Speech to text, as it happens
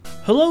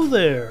Hello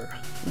there!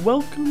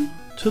 Welcome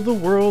to the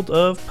world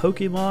of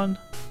Pokemon.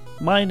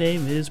 My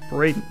name is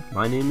Brayden.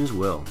 My name is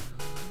Will.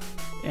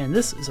 And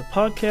this is a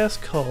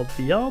podcast called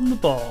Beyond the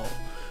Ball,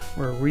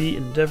 where we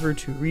endeavor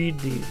to read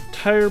the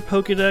entire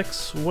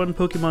Pokedex, one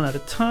Pokemon at a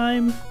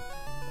time,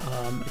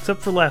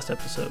 except for last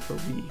episode, where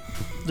we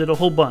did a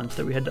whole bunch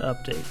that we had to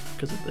update,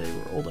 because they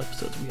were old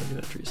episodes, we had new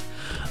entries.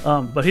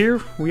 But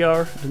here we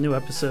are, a new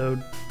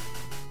episode,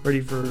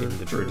 ready for... In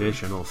the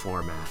traditional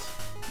format.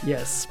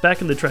 Yes,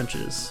 back in the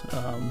trenches.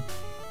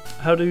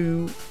 How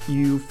do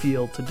you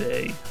feel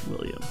today,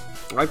 William?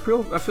 I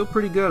feel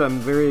pretty good. I'm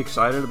very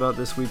excited about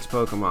this week's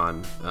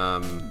Pokemon.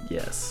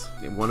 Yes.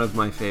 One of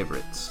my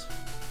favorites.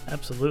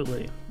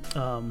 Absolutely.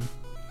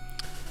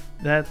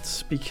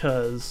 That's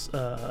because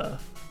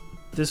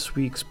this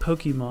week's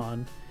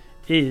Pokemon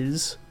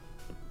is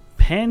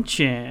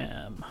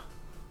Pancham.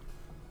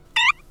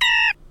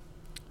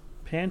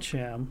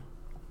 Pancham,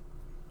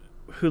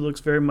 who looks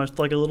very much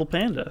like a little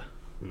panda.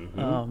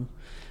 Mm-hmm.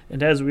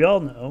 And as we all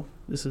know,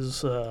 this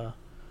is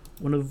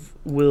one of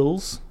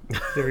Will's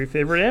very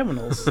favorite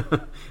animals.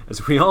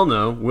 As we all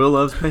know, Will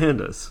loves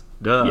pandas.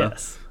 Duh.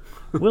 Yes.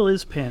 Will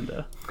is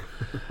panda.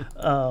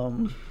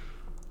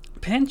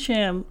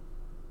 Pancham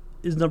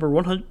is number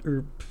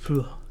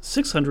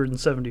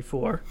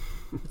 674.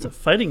 It's a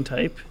fighting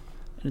type,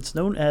 and it's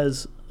known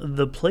as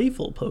the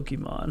playful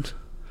Pokemon.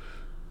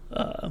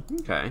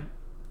 Okay.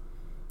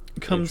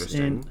 It comes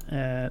in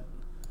at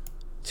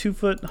 2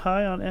 foot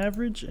high on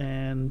average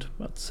and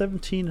about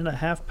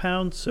 17.5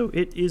 pounds, so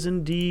it is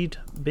indeed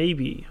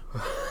baby.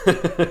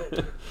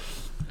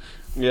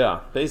 Yeah,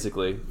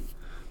 basically.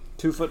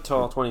 2 foot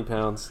tall, 20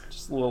 pounds,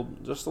 just a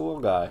little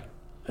guy.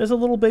 It's a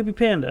little baby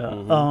panda.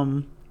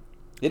 Mm-hmm.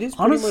 It is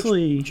pretty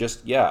honestly much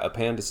just a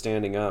panda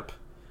standing up.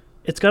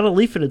 It's got a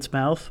leaf in its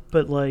mouth,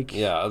 but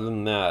other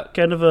than that,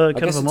 kind of a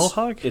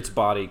mohawk. Its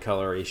body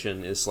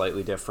coloration is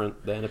slightly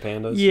different than a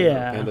panda's.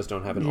 Yeah, pandas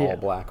don't have an all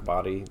black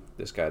body.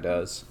 This guy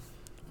does.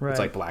 Right. It's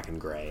like black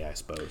and gray, I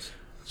suppose.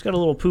 It's got a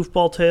little poof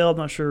ball tail. I'm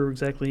not sure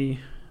exactly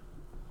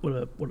what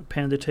a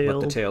panda tail.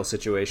 What the tail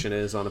situation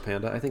is on a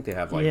panda. I think they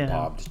have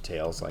bobbed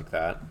tails like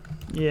that.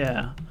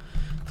 Yeah.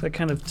 It's got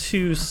kind of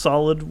two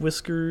solid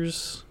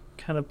whiskers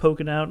kind of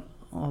poking out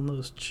on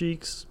those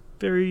cheeks.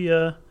 Very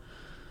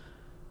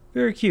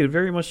very cute.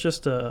 Very much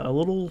just a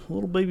little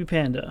baby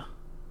panda.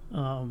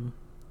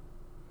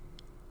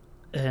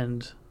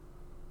 And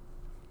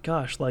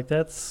gosh,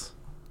 that's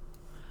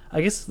I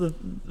guess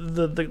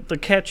the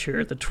catch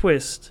here, the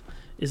twist,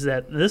 is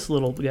that this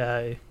little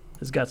guy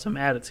has got some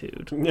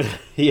attitude.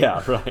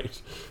 Yeah,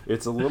 right.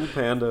 It's a little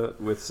panda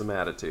with some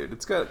attitude.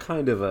 It's got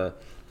kind of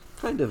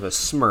a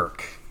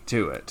smirk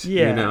to it.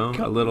 Yeah,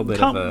 a little bit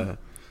of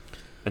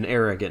an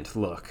arrogant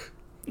look.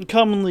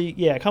 Commonly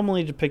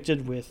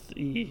depicted with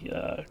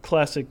the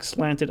classic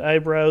slanted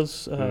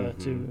eyebrows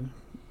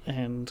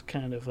and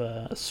kind of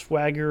a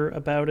swagger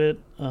about it.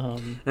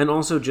 And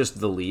also just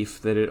the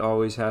leaf that it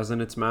always has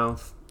in its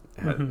mouth.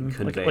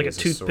 Conveys like a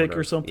toothpick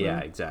or something. Yeah,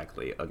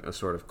 exactly. A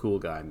sort of cool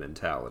guy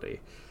mentality.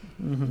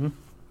 Mm-hmm.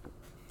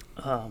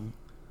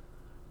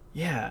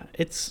 Yeah,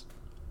 it's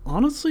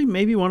honestly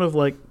maybe one of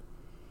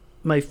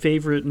my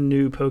favorite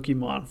new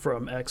Pokemon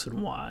from X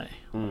and Y.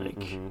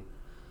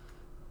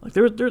 Like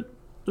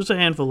there's a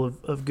handful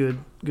of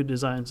good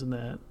designs in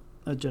that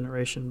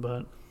generation,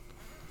 but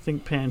I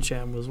think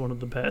Pancham was one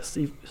of the best.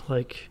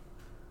 Like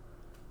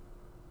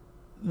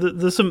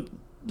the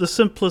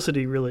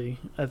simplicity really,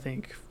 I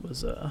think,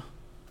 was a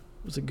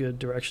good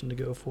direction to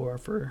go for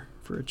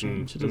a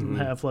change. It doesn't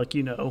have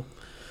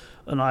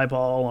an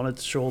eyeball on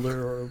its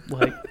shoulder or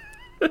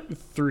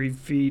 3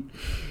 feet.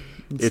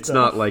 It's stuff.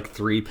 not like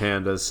 3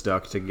 pandas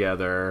stuck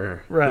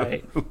together.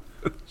 Right.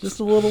 Just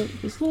a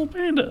little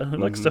panda who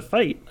likes to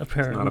fight,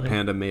 apparently. Not a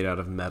panda made out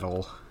of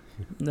metal.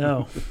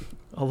 No.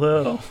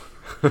 Although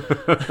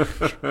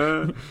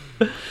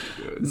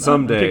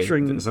someday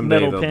metal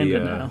there'll panda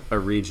be now. a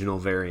regional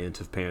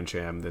variant of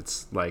Pancham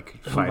that's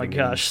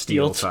fighting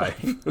steel type.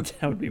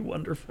 That would be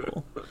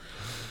wonderful.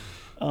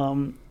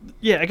 I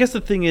guess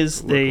the thing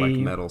is Look like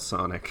Metal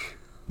Sonic.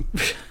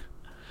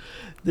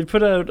 They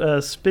put out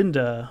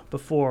Spinda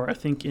before, I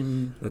think,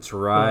 in that's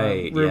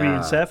right, Ruby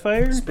and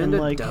Sapphire.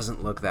 Spinda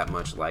doesn't look that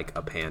much like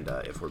a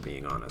panda, if we're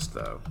being honest,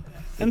 though.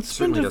 And it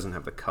certainly doesn't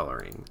have the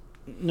coloring.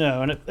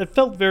 No, and it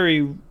felt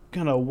very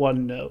kind of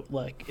one note.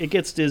 Like, it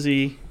gets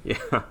dizzy.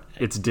 Yeah,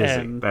 it's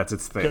dizzy. That's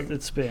its thing.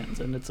 It spins,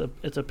 and it's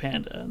a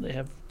panda, and they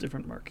have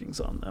different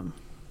markings on them.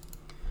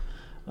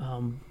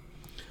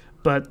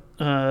 But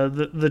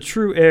the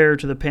true heir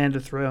to the panda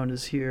throne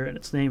is here, and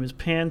its name is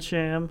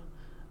Pancham.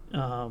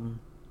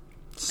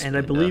 And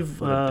I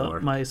believe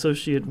my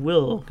associate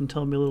Will can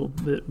tell me a little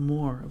bit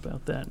more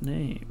about that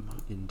name.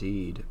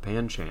 Indeed.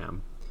 Pancham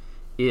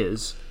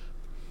is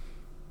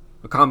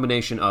a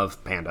combination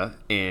of panda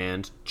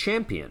and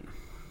champion.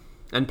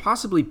 And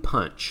possibly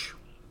punch.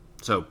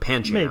 So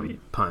Pancham, maybe.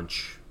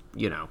 punch,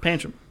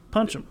 Pancham.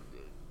 Punch him.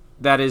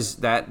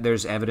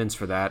 There's evidence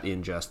for that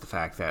in just the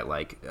fact that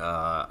I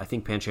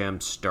think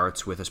Pancham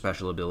starts with a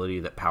special ability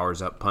that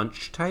powers up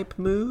punch type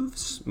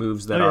moves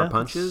that are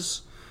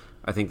punches.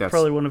 I think that's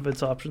probably one of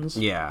its options.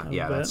 Yeah,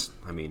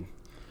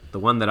 the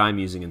one that I'm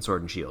using in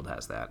Sword and Shield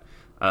has that.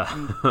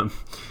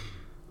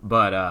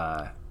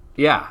 But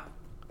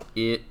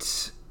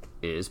it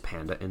is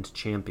Panda and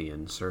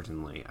Champion,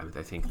 certainly. I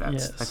think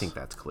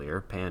that's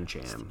clear.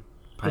 Pancham.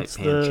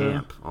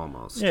 Panchamp,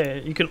 almost. Yeah,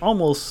 you can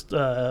almost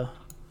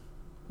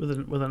with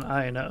an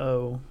I and a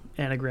O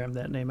anagram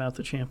that name out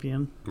the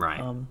champion. Right.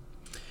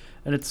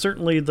 And it's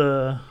certainly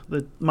the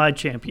my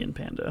champion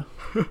panda.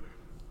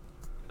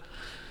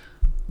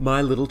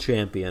 My little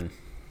champion.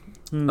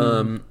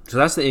 So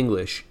that's the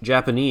English.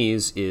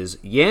 Japanese is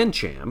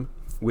Yancham,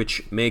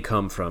 which may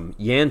come from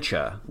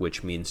Yancha,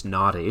 which means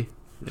naughty,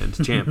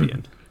 and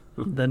champion.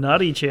 The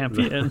naughty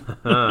champion.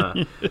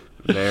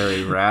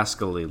 Very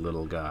rascally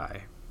little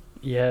guy.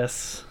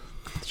 Yes.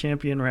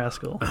 Champion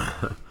rascal.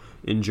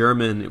 In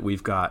German,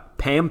 we've got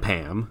Pam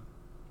Pam.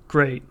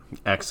 Great.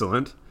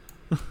 Excellent.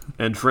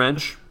 And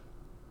French,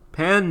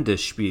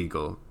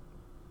 Pandespiegel.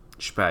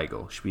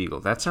 Spiegel.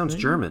 That sounds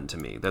German to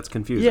me. That's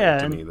confusing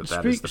to me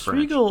that is the French.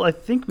 Spiegel, I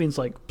think, means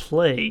like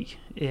play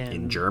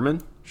in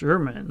German?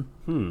 German.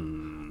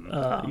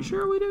 Are you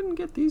sure we didn't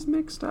get these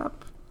mixed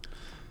up?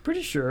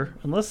 Pretty sure.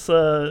 Unless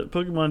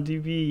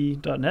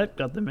PokemonDB.net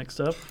got them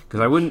mixed up.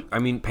 Because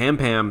Pam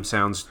Pam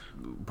sounds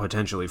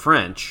potentially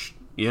French,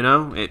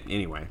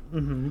 anyway.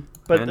 Mm-hmm.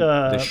 But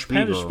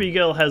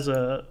Pandespiegel has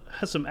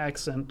some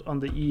accent on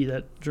the E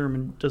that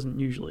German doesn't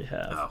usually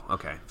have. Oh,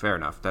 okay. Fair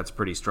enough. That's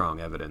pretty strong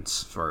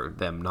evidence for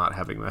them not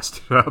having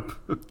messed it up.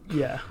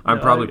 Yeah. I'm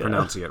probably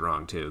pronouncing it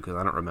wrong, too, because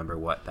I don't remember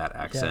what that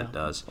accent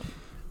does.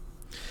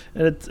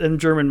 And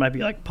German might be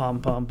like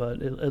pom pom,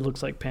 but it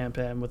looks like Pam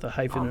Pam with a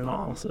hyphen and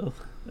all, so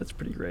that's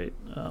pretty great.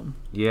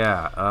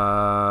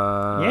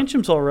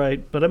 Yancham's all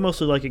right, but I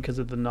mostly like it because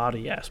of the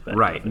naughty aspect.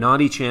 Right,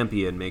 naughty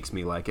champion makes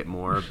me like it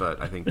more,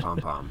 but I think pom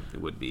pom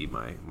would be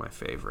my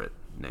favorite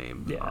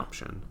name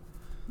option.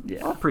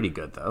 Yeah, all pretty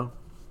good though.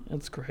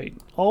 That's great.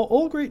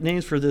 All great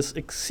names for this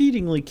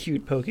exceedingly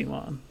cute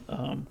Pokemon.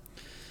 I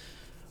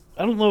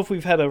don't know if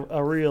we've had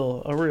a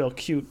real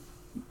cute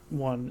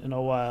one in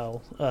a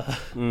while.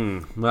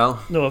 Well,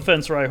 no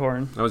offense,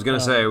 Rhyhorn. I was going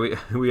to say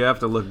we have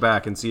to look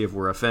back and see if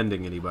we're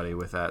offending anybody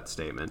with that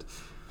statement.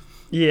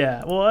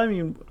 Yeah, well, I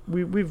mean,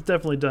 we've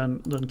definitely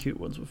done cute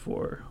ones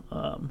before.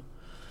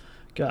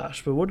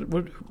 Gosh, but what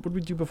did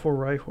we do before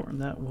Rhyhorn?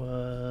 That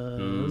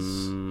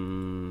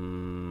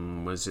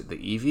was it the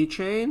Eevee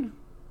chain?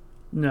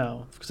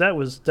 No, because that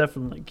was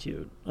definitely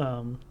cute.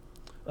 It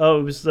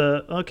was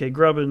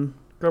Grubbin.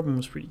 Grubbin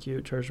was pretty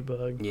cute.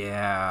 Charjabug.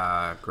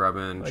 Yeah,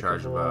 Grubbin,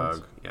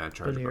 Charjabug. Yeah,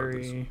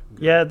 Charjabug.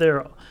 Yeah,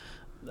 they're.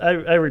 I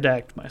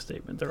redact my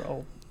statement. They're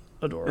all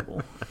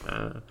adorable.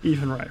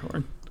 Even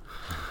Rhyhorn.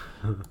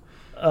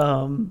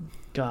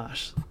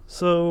 Gosh.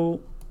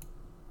 So.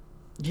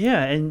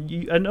 Yeah,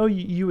 and I know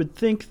you would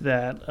think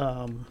that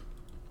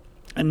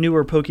a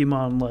newer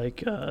Pokemon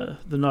like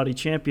the Naughty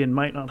Champion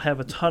might not have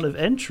a ton of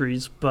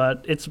entries,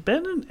 but it's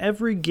been in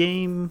every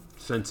game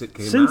since it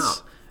came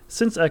out.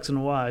 Since X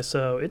and Y,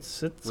 so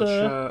it's which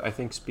I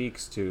think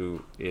speaks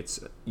to its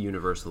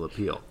universal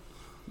appeal.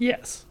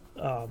 Yes,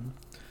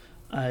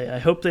 I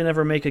hope they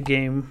never make a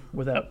game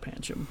without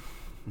Pancham,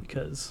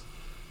 because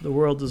the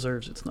world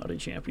deserves its Naughty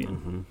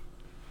Champion.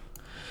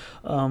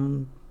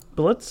 Mm-hmm.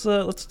 But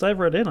let's dive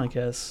right in. I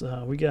guess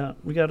we got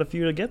a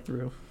few to get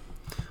through.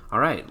 All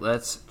right,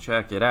 let's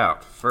check it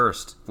out.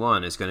 First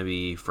one is going to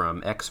be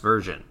from X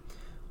version.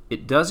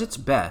 It does its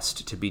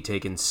best to be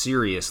taken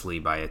seriously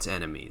by its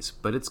enemies,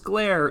 but its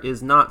glare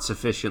is not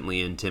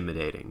sufficiently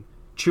intimidating.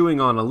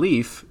 Chewing on a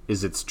leaf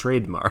is its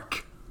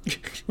trademark.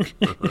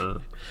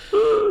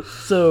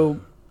 So,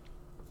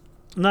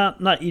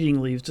 not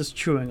eating leaves, just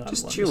chewing on one.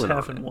 Just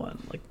half in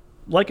one.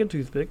 Like a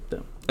toothpick.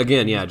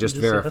 Again, yeah, just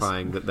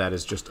verifying that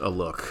is just a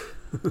look.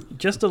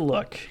 Just a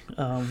look.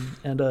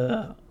 And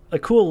a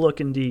cool look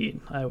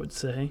indeed, I would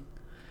say.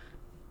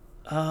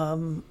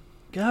 Gosh.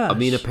 I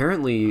mean,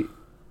 apparently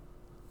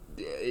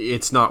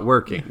it's not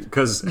working,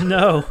 because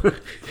no.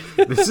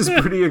 This is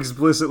pretty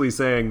explicitly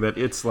saying that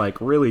it's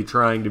really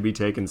trying to be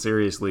taken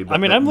seriously, but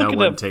no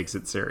one takes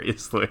it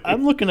seriously.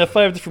 I'm looking at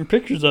 5 different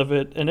pictures of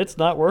it, and it's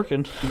not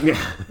working.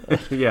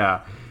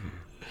 Yeah.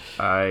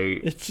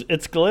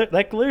 It's glare.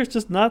 That glare is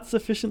just not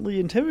sufficiently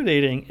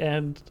intimidating,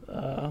 and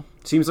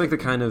seems like the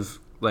kind of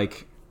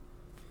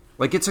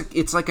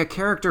it's like a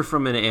character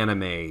from an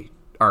anime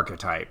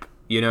archetype.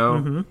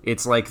 Mm-hmm.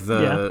 It's like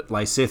the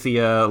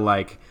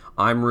Lysithea,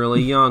 I'm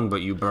really young,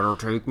 but you better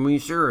take me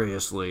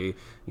seriously.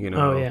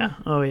 Oh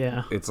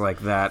yeah. It's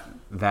like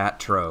that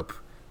trope.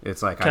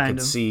 It's like I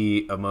could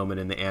see a moment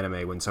in the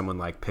anime when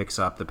someone picks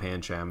up the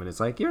Pancham and it's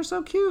like, "You're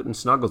so cute," and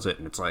snuggles it,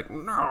 and it's like,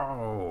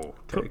 "No,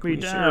 put me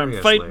down,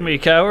 seriously. Fight me,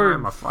 coward.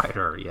 I'm a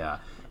fighter." Yeah,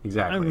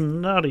 exactly.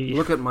 I'm naughty.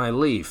 Look at my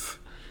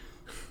leaf.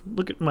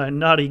 Look at my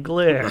naughty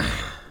glare.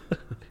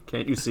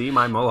 Can't you see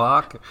my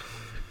mohawk?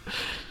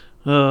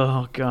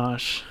 Oh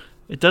gosh,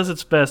 it does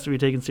its best to be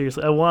taken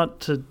seriously. I want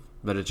to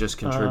But it just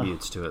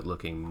contributes to it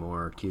looking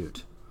more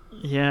cute.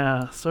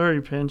 Yeah,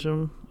 sorry,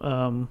 Pancham.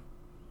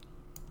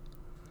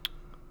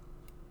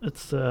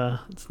 It's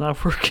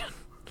not working.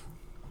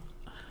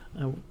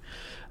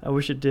 I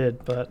wish it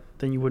did, but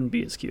then you wouldn't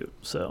be as cute.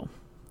 So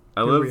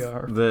I here love we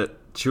are.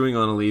 that chewing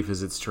on a leaf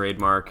is its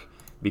trademark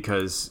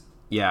because,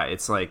 yeah,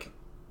 it's like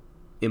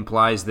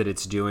implies that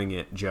it's doing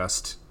it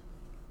just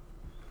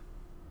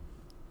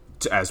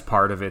as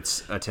part of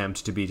its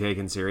attempt to be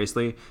taken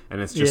seriously,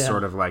 and it's just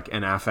sort of like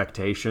an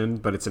affectation,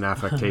 but it's an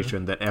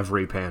affectation that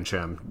every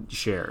Pancham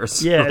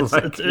shares. Yeah,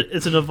 like,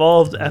 it's an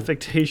evolved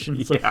affectation.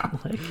 Yeah,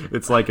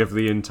 it's like if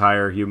the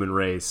entire human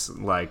race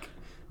like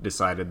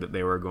decided that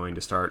they were going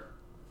to start,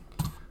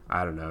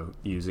 I don't know,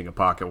 using a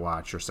pocket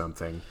watch or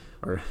something,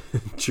 or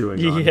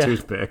chewing on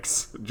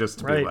toothpicks, just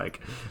to be like,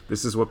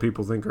 this is what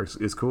people think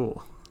is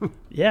cool.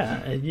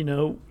 Yeah, and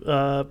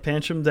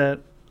Pancham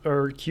that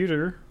are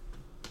cuter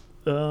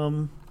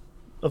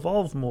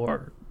evolve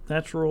more.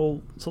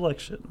 Natural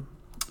selection.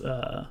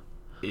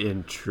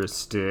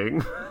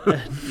 Interesting.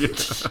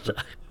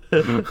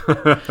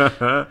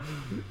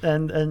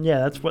 and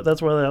yeah, that's why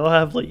they all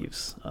have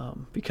leaves.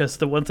 Because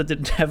the ones that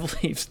didn't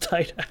have leaves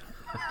died out.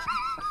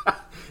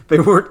 They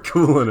weren't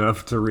cool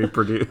enough to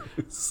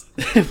reproduce.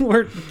 They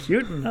weren't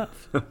cute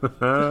enough.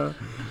 No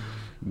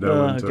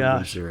one took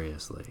them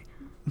seriously.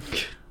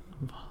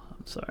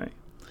 I'm sorry.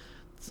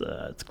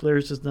 Its glare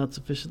is just not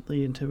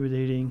sufficiently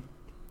intimidating.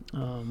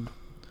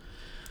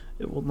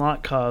 It will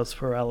not cause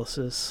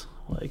paralysis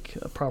like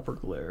a proper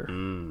glare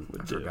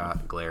would do.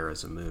 Forgot glare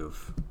is a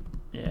move.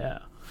 Yeah.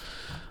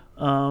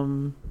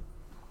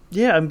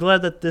 Yeah, I'm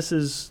glad that this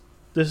is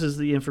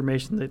the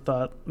information they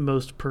thought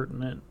most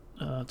pertinent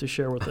to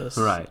share with us.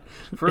 Right.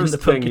 First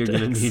thing you're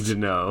going to need to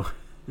know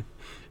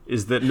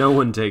is that no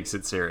one takes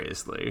it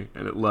seriously,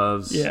 and it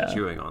loves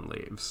chewing on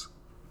leaves.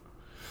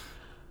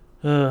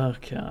 Oh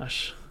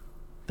gosh.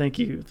 Thank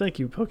you,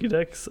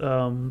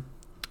 Pokédex.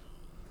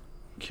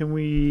 Can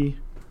we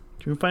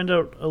find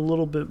out a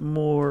little bit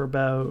more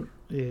about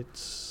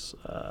its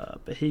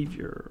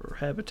behavior or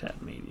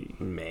habitat, maybe?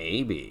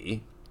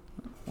 Maybe.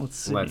 Let's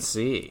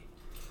see.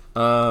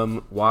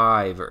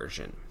 Y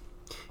version.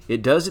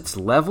 It does its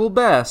level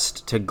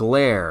best to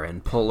glare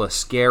and pull a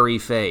scary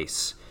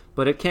face,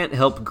 but it can't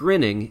help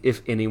grinning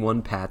if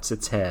anyone pats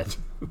its head.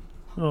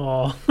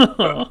 Oh.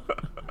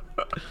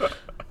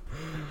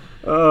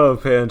 Oh,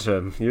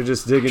 Pancham, you're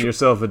just digging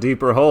yourself a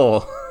deeper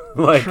hole.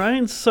 Like,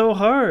 trying so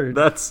hard.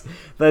 That's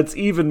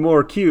even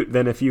more cute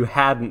than if you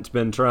hadn't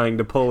been trying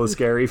to pull a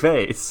scary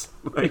face.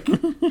 Like,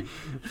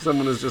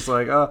 someone is just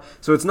like, oh.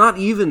 So it's not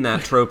even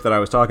that trope that I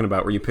was talking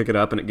about where you pick it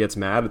up and it gets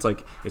mad. It's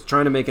like, it's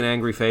trying to make an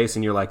angry face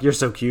and you're like, you're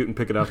so cute, and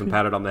pick it up and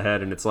pat it on the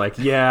head and it's like,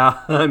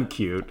 yeah, I'm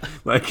cute.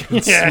 Like,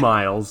 it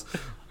smiles.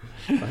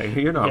 Like,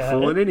 you're not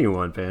fooling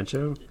anyone,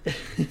 Pancho.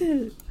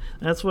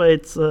 That's why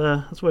it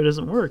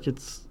doesn't work.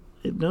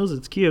 It knows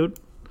it's cute.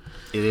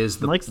 It is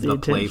the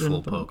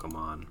playful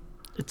Pokemon.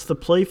 It's the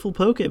playful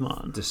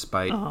Pokemon.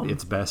 Despite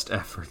its best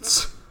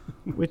efforts.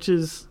 Which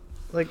is,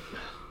 like...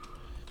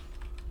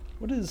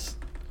 What is...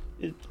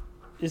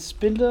 Is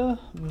Spinda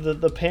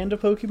the panda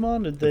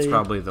Pokemon? It's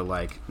probably the,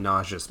 like,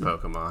 nauseous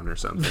Pokemon or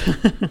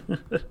something.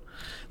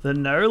 The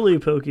gnarly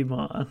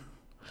Pokemon.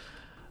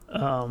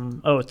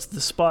 It's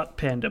the spot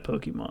panda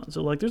Pokemon.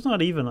 So, like, there's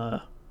not even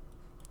a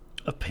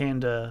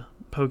panda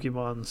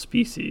Pokemon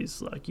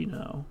species, like,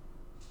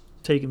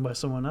 taken by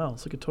someone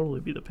else. It could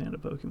totally be the panda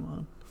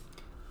Pokemon.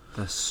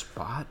 The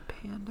spot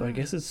panda? But I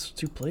guess it's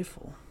too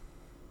playful.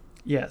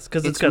 Yes,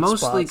 because it's got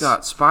mostly spots.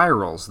 got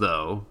spirals,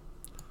 though.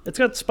 It's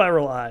got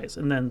spiral eyes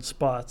and then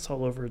spots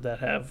all over that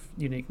have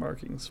unique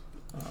markings.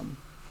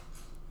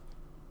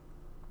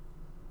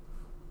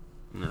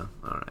 No,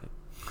 all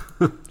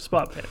right.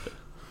 Spot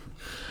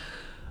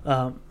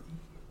panda.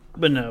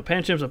 But no,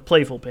 Pancham's a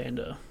playful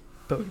panda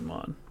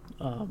Pokemon.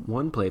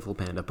 One playful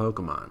panda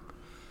Pokemon.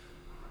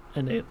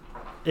 And it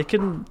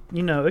can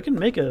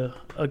make a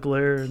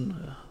glare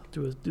and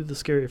do the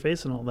scary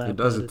face and all that. It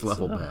does its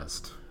level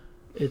best.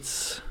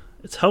 It's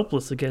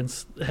helpless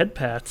against head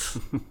pats.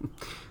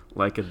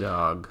 Like a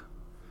dog.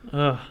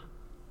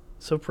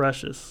 So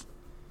precious.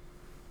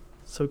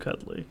 So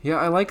cuddly. Yeah,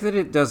 I like that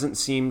it doesn't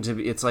seem to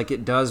be... It's like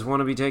it does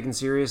want to be taken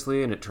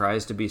seriously and it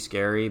tries to be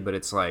scary, but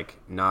it's like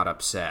not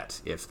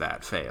upset if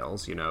that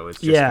fails, It's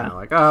just kind of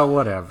like, oh,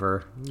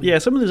 whatever. Yeah,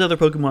 some of these other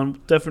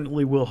Pokemon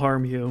definitely will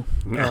harm you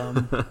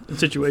in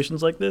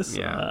situations like this.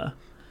 Yeah.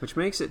 Which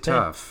makes it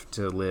tough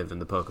to live in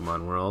the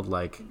Pokemon world.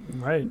 Like,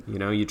 right.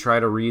 You try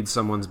to read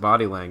someone's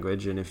body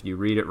language, and if you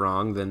read it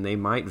wrong, then they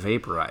might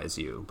vaporize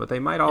you. But they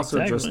might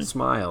also just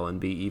smile and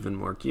be even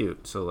more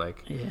cute. So,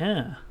 like,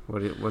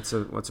 what's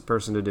a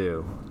person to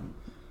do?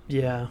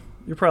 Yeah,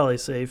 you're probably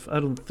safe.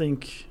 I don't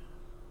think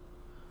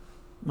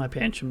my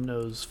Pancham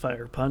knows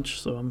Fire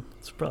Punch, so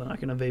it's probably not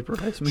going to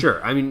vaporize me.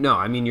 Sure. I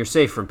mean, you're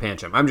safe from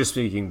Pancham. I'm just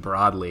speaking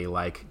broadly,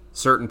 like...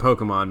 Certain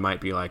Pokemon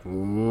might be like,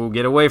 ooh,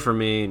 get away from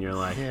me, and you're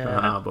like,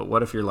 but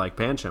what if you're like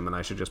Pancham and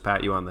I should just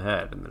pat you on the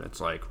head? And then it's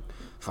like,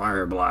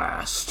 Fire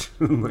Blast.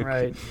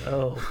 Right.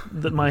 Oh,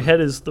 my head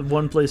is the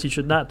one place you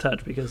should not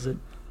touch because it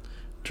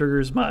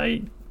triggers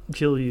my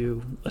kill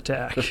you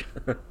attack.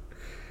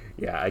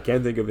 Yeah, I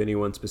can't think of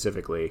anyone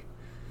specifically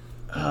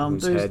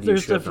whose head you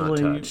there's should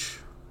definitely not touch.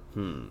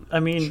 I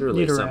mean,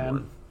 Surely Nidoran.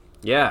 someone.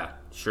 Yeah,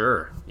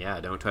 sure. Yeah,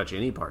 don't touch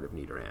any part of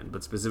Nidoran,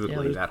 but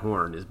specifically that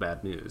horn is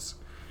bad news.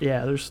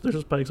 Yeah, there's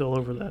spikes all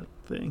over that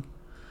thing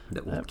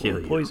That will that kill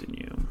will you. poison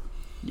you.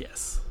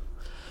 Yes.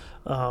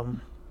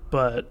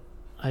 But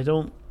I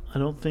don't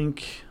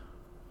think,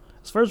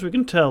 as far as we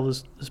can tell,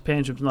 this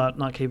Pancham's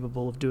not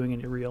capable of doing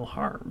any real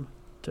harm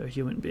to a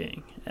human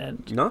being,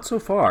 and Not so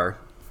far.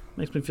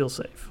 makes me feel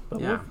safe.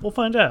 But Yeah. we'll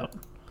find out.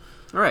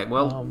 All right,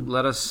 well,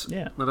 let us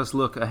yeah.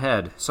 look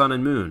ahead. Sun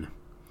and Moon.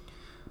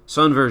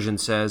 Sun version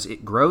says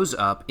it grows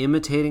up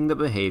imitating the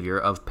behavior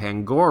of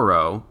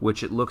Pangoro,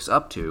 which it looks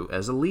up to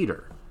as a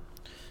leader.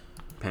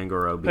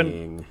 Pangoro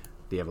being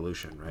the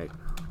evolution, right?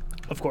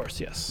 Of course,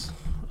 yes.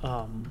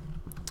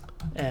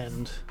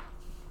 And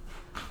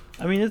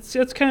I mean,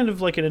 it's kind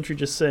of like an entry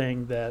just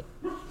saying that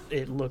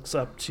it looks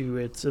up to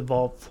its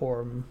evolved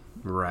form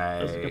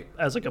Right.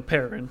 as like a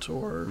parent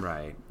or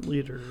Right.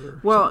 leader. Or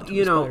Well, something to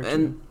you know, aspire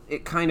and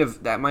it kind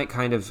of, that might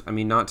kind of, I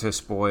mean, not to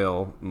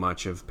spoil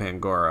much of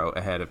Pangoro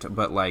ahead of time,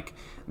 but like,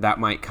 that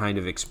might kind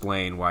of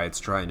explain why it's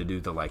trying to do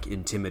the like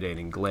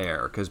intimidating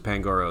glare, because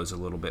Pangoro is a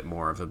little bit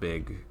more of a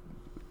big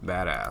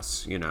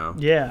badass, you know?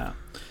 Yeah.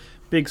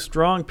 Big,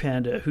 strong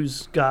panda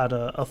who's got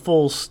a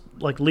full,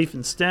 like, leaf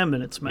and stem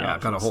in its mouth. Yeah,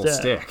 got a whole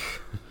instead.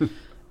 stick.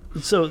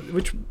 So,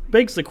 which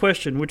begs the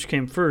question, which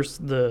came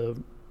first, the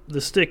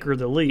stick or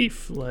the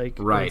leaf? Like,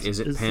 Right. Is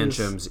it this-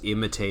 Panchams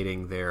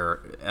imitating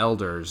their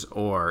elders,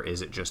 or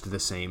is it just the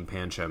same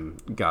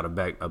Pancham got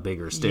a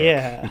bigger stick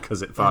Yeah,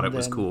 because it thought and it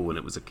was then cool when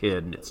it was a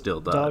kid, and it still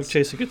does? dog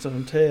chasing its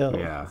own tail.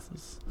 Yeah.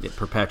 It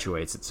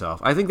perpetuates itself.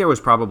 I think there was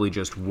probably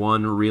just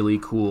one really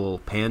cool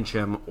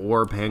Pancham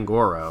or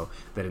Pangoro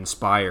that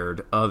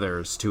inspired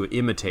others to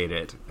imitate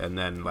it, and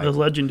then like The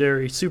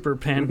legendary super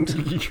panda.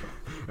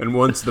 and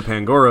once the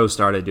Pangoro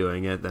started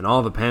doing it, then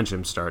all the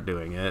Panchams start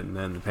doing it, and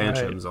then the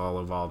Panchams all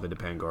evolve into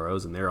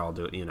Pangoros, and they're all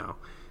doing, you know,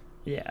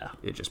 Yeah.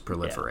 it just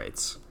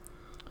proliferates.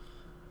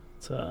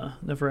 It's a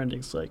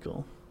never-ending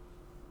cycle.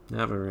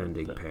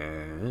 Never-ending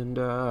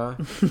panda.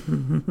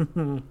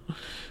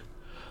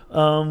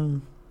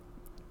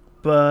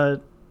 But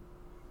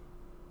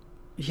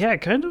yeah,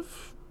 kind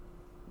of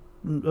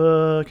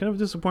a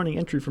disappointing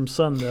entry from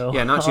Sun, though.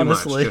 Yeah, not too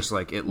honestly. much. Just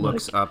like it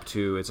looks up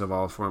to its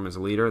evolved form as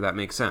a leader. That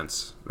makes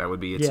sense. That would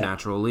be its Yeah.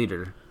 natural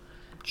leader.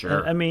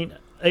 Sure. I mean,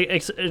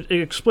 it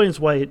explains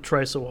why it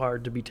tries so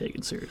hard to be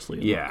taken seriously.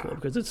 In Yeah. Cool,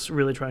 because it's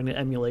really trying to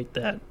emulate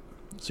that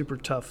super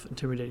tough,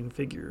 intimidating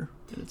figure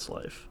in its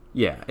life.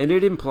 Yeah, and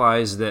it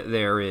implies that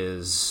there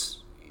is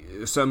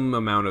some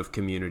amount of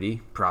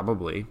community,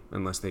 probably,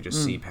 unless they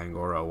just see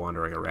Pangoro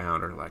wandering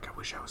around or like, I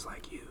wish I was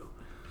like you.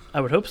 I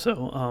would hope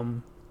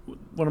so.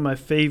 One of my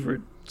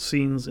favorite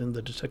scenes in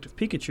the Detective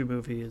Pikachu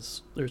movie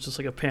is there's just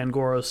like a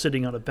Pangoro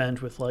sitting on a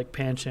bench with like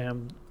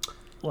Pancham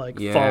like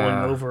Yeah.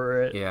 falling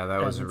over it. Yeah,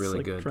 that was and a it's, really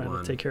like, good trying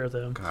one. to take care of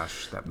them.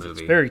 Gosh, that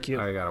movie. very cute.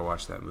 I gotta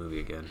watch that movie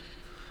again.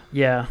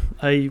 Yeah,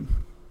 I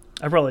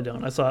probably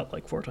don't. I saw it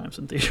like 4 times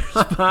in theaters.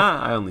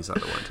 I only saw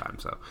it one time,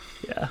 so.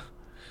 Yeah.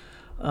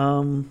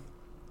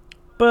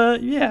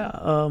 But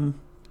yeah,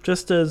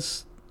 just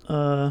as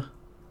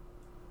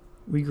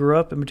we grew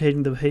up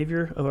imitating the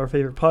behavior of our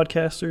favorite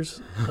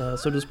podcasters,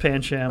 so does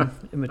Pancham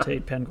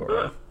imitate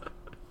Pangoro.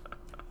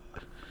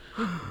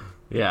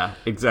 Yeah,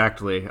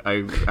 exactly.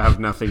 I have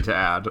nothing to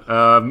add.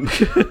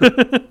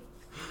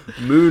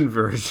 Moon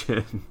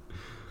version.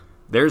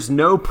 There's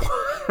no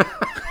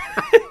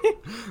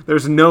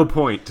There's no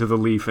point to the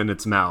leaf in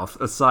its mouth,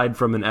 aside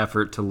from an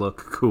effort to look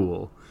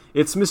cool.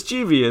 It's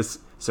mischievous,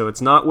 so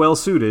it's not well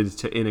suited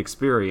to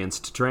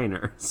inexperienced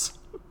trainers.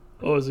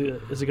 Oh, is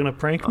it gonna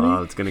prank me?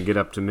 Oh, it's gonna get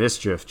up to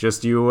mischief.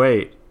 Just you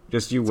wait.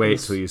 Just you wait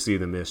till you see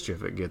the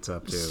mischief it gets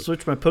up to.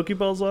 Switch my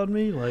Pokeballs on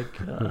me, like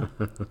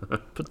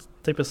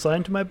tape a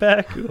sign to my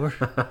back, or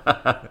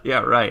Yeah,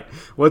 right.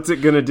 What's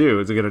it gonna do?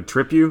 Is it gonna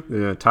trip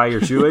you? Tie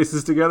your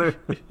shoelaces together?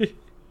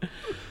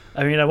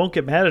 I mean, I won't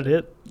get mad at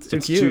it. It's too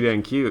cute. Too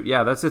dang cute.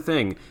 Yeah, that's the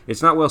thing.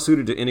 It's not well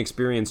suited to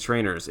inexperienced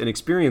trainers.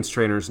 Inexperienced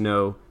trainers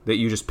know that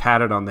you just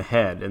pat it on the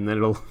head and then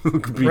it'll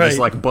be Right. just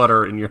like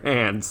butter in your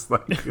hands.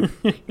 Like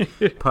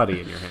putty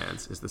in your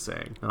hands is the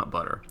saying, not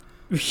butter.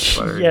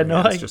 Butter in Yeah, your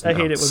no, hands just I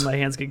hate it melts. when my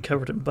hands get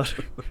covered in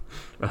butter.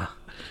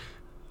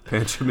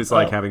 Pancham is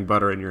like Oh. having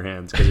butter in your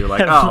hands because you're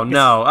like, oh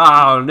no,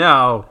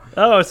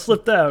 Oh, it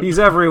slipped out. he's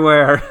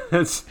everywhere.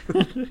 It's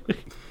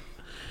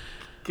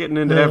getting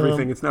into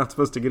everything it's not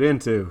supposed to get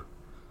into.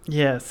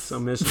 Yes. So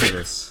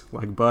mischievous,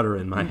 like butter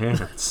in my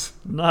hands.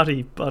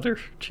 Naughty butter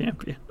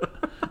champion.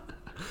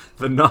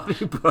 The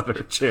naughty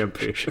butter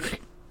champion.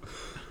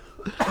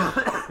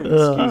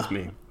 Excuse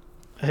me.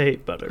 I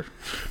hate butter.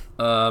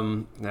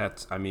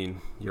 That's, I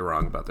mean, you're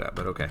wrong about that,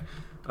 but okay.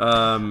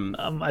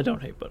 I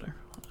don't hate butter.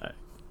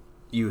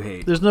 You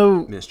hate There's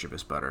no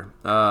mischievous butter.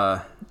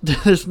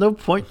 there's no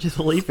point to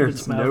the leaf in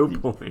its There's no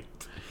mouth. point.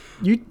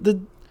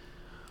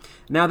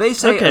 Now, they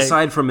say Okay.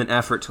 aside from an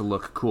effort to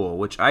look cool,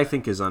 which I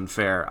think is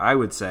unfair, I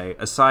would say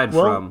aside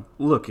Well- from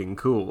looking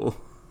cool.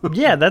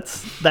 Yeah,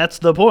 that's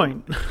the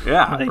point.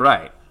 Yeah, Like,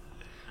 right.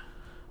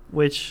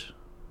 Which,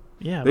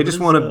 yeah. They what just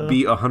is, want to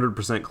be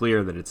 100%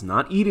 clear that it's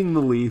not eating the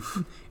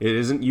leaf. It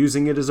isn't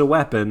using it as a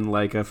weapon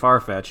like a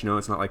Farfetch.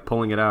 It's not like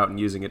pulling it out and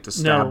using it to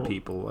stab No.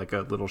 people like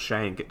a little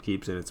shank it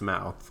keeps in its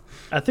mouth.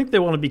 I think they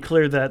want to be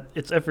clear that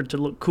its effort to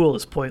look cool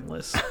is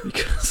pointless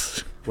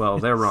because Well,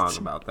 they're wrong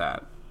about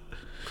that.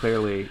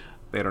 Clearly,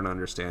 they don't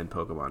understand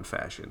Pokemon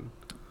fashion.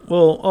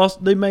 well, also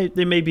they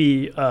may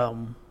be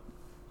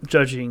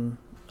judging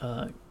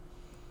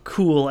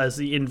cool as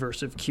the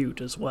inverse of cute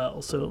as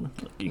well. So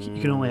you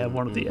can only have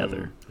one or the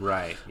other.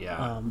 Right,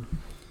 yeah.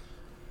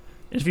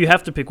 If you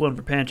have to pick one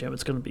for Pancham,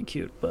 it's going to be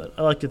cute, but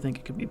I like to think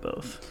it could be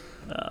both.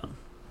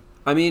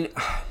 I mean,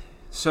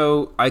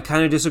 so I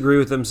kind of disagree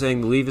with them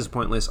saying the leaf is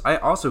pointless. I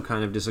also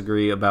kind of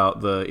disagree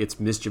about it's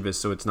mischievous,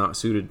 so it's not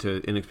suited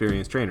to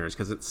inexperienced trainers,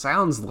 because it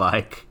sounds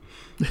like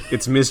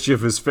its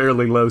mischief is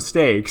fairly low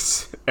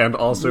stakes and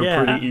also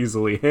Yeah. pretty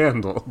easily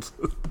handled.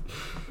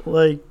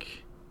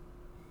 Like,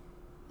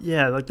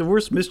 yeah, like the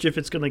worst mischief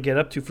it's going to get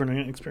up to for an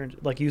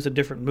inexperienced, like use a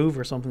different move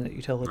or something that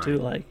you tell it to.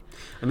 Right. Like,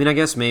 I mean, I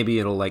guess maybe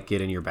it'll like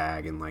get in your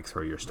bag and like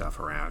throw your stuff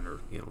around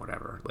or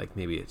whatever. Like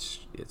maybe it's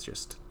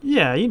just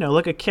yeah,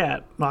 like a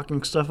cat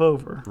knocking stuff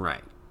over.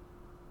 right,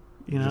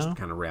 You know, just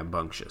kind of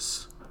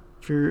rambunctious.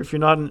 if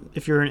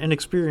you're an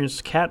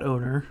inexperienced cat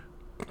owner,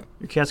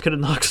 your cat's going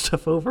to knock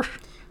stuff over.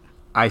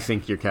 I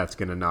think your cat's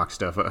gonna knock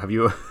stuff up. Have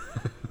you?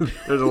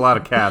 There's a lot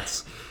of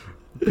cats.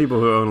 People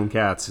who own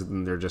cats,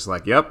 and they're just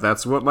like, "Yep,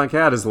 that's what my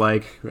cat is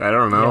like." I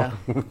don't know.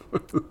 Yeah.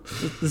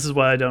 This is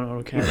why I don't own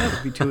a cat. I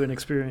would be too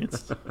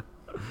inexperienced.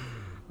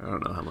 I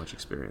don't know how much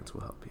experience will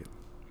help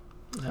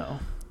you. No,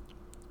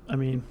 I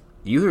mean,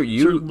 You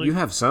Certainly.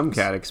 have some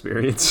cat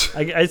experience.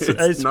 I It's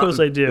suppose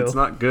not- I do. It's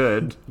not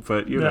good,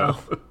 but you know.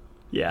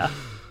 Yeah.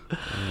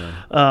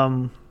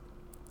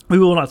 We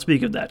will not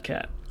speak of that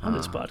cat on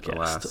this podcast.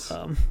 alas.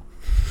 Um,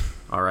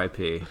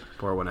 R.I.P.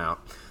 Pour one out.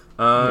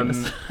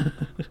 yes.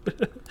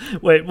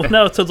 Wait, well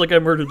now it sounds like I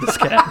murdered this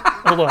cat.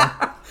 Hold on.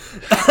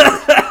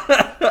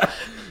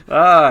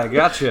 I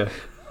gotcha.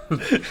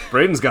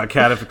 Braden's got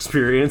cat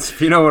experience,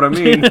 if you know what I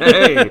mean.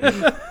 Hey.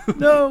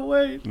 No,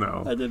 wait.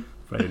 No, I did.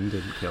 Braden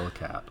didn't kill a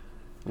cat.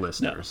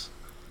 Listeners.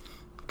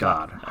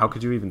 God, how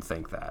could you even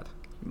think that?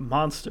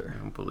 Monster. I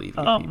don't believe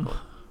you people.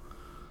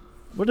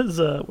 What does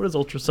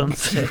Ultra Sun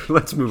say?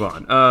 Let's move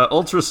on.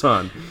 Ultra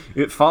Sun.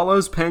 It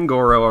follows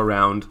Pangoro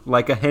around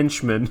like a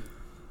henchman.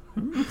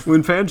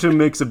 When Pancham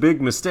makes a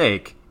big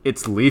mistake,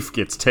 its leaf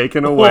gets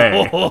taken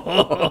away.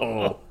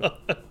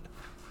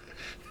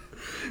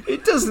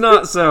 It does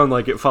not sound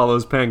like it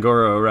follows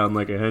Pangoro around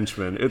like a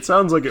henchman. It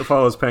sounds like it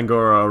follows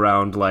Pangoro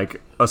around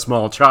like a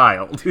small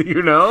child,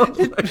 you know?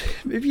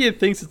 Maybe it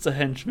thinks it's a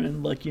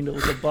henchman, like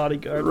like a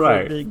bodyguard. For a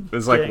Right. big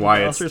It's like gang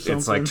why boss or it's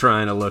like something.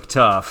 trying to look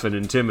tough and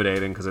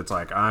intimidating because it's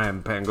like I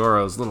am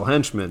Pangoro's little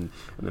henchman,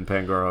 and then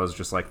Pangoro's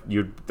just like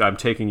I'm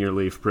taking your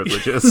leaf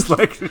privileges.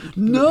 Like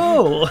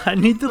No, I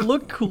need to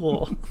look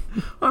cool.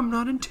 I'm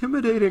not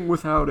intimidating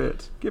without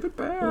it. Give it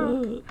back.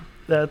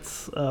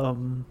 That's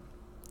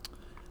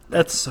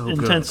so good.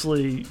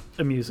 intensely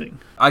amusing.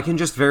 I can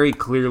just very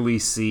clearly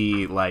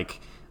see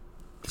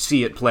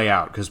it play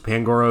out because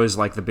Pangoro is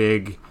like the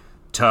big,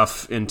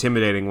 tough,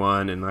 intimidating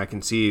one, and I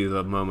can see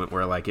the moment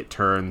where like it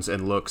turns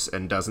and looks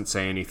and doesn't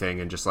say anything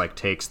and just like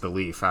takes the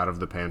leaf out of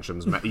the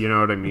Pancham's mouth. You know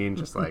what I mean?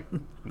 Just like,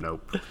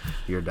 nope,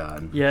 you're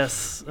done.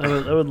 Yes, I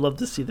would love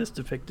to see this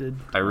depicted.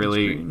 I on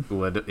really screen.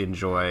 would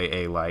enjoy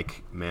a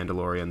like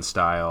Mandalorian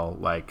style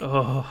like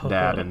Oh.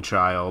 dad and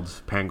child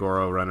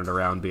Pangoro running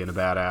around being a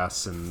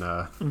badass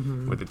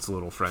and with its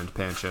little friend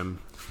Pancham.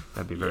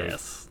 That'd be very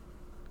Yes.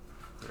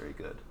 very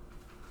good.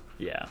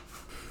 Yeah.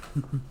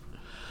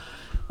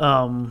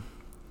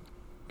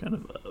 Kind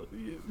of,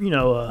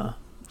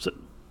 so,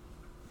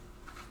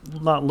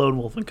 not lone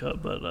wolf and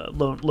cub, but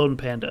lone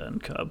panda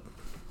and cub.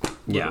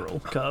 Yeah. Literal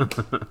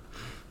cub.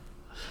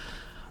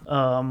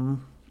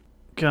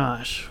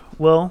 Gosh.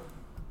 Well,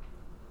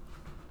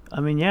 I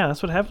mean, yeah,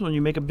 that's what happens when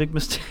you make a big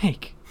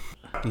mistake.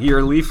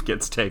 Your leaf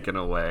gets taken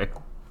away.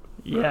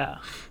 Yeah.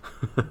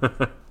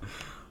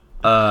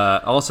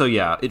 Also,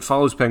 yeah, it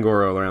follows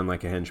Pangoro around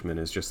like a henchman.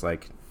 Is just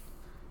like,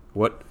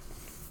 what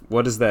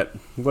does that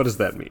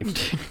mean?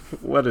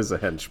 What is a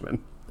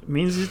henchman? It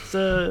means it's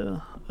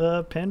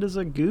panda's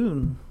a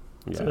goon.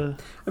 It's Yeah,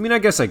 I mean, I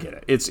guess I get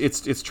it.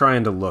 It's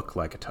trying to look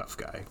like a tough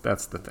guy.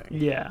 That's the thing.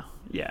 Yeah.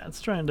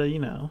 It's trying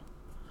to,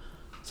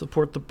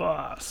 support the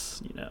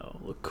boss.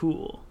 Look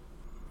cool.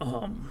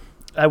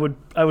 I would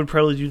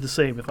probably do the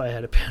same if I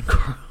had a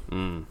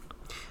Pangoro.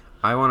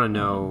 I want to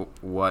know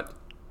what's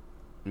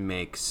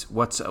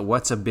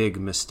a big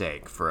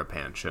mistake for a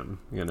Pancham.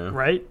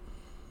 Right?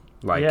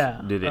 Like,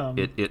 Yeah, did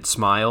it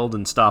smiled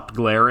and stopped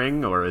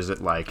glaring, or is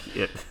it like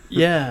it?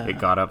 Yeah. It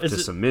got up Is to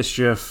it- some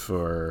mischief,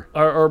 or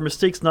Are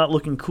mistakes not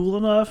looking cool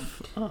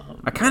enough?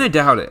 I kind of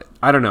doubt it.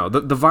 I don't know.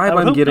 The vibe I would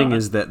I'm hope getting not.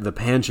 is that the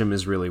Pancham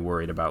is really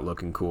worried about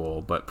looking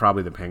cool, but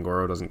probably the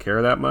Pangoro doesn't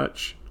care that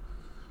much.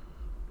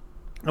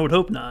 I would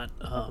hope not.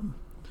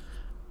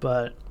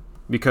 But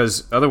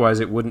Because otherwise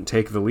it wouldn't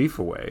take the leaf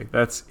away.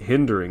 That's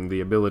hindering the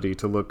ability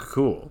to look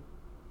cool.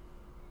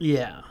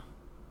 yeah.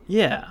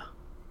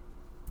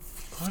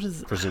 What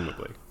is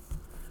presumably?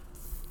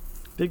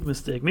 Big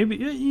mistake. Maybe,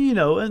 you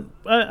know, and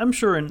I'm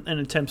sure in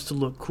attempts to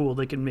look cool,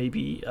 they can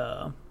maybe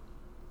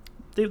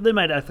they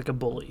might act like a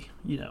bully,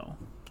 you know.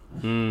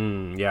 Yeah,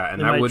 and They that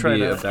might would try be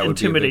to that would be a big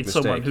intimidate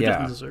mistake. someone who yeah.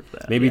 doesn't deserve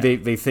that. Maybe yeah.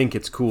 they think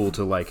it's cool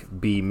to like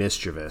be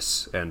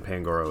mischievous, and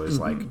Pangoro is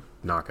like,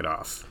 knock it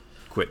off,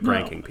 quit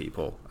pranking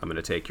people. I'm going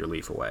to take your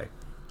leaf away.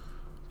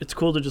 It's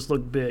cool to just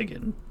look big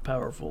and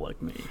powerful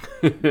like me.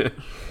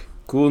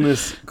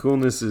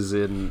 Coolness is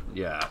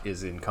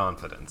in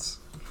confidence.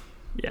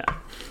 Yeah.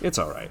 It's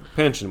all right.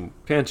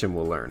 Pancham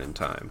will learn in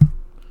time.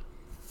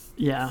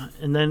 Yeah,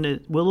 and then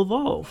it will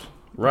evolve.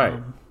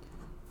 Right.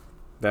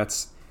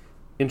 That's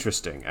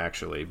interesting,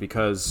 actually,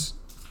 because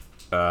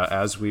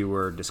as we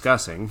were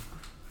discussing,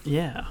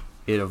 Yeah.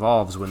 it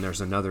evolves when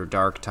there's another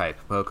dark type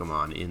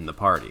Pokemon in the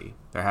party.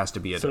 There has to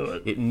be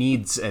it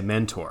needs a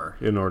mentor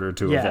in order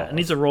to evolve. Yeah, it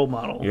needs a role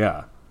model.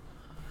 Yeah.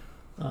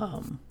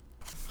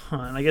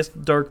 And I guess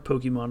dark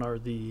Pokemon are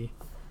the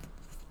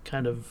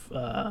kind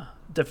of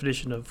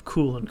definition of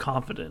cool and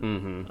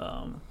confident.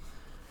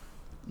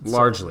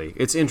 Largely.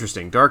 It's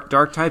interesting.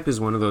 Dark type is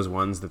one of those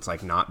ones that's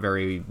like not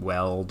very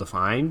well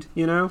defined,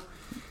 you know?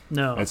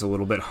 No. It's a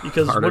little bit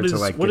Because harder to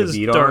like get a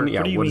beat on.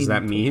 Yeah, what does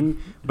that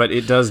mean? But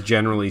it does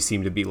generally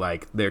seem to be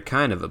like they're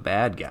kind of a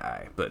bad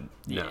guy, but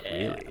not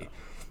really.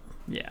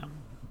 Yeah.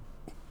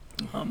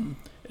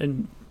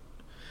 And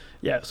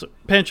yeah, so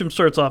Pancham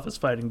starts off as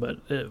fighting, but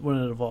when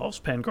it evolves,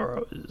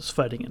 Pangoro is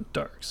fighting in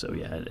dark. So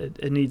yeah,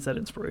 it needs that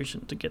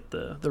inspiration to get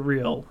the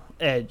real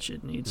edge.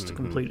 It needs to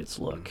complete its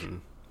look.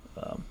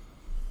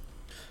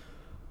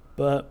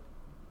 But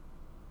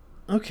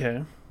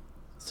okay,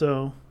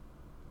 so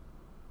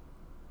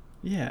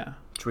yeah,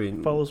 Should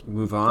we follows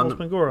move on?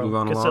 Pangoro. Move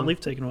on Gets that along? leaf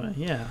taken away.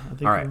 Yeah, I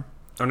think. All right.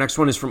 Our next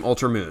one is from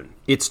Ultramoon.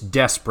 It's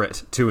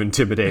desperate to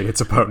intimidate its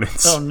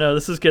opponents. Oh no,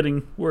 this is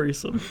getting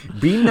worrisome.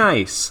 Be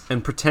nice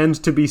and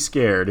pretend to be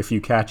scared if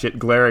you catch it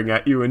glaring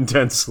at you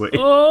intensely.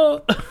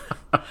 Oh,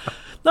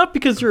 not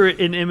because you're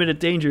in imminent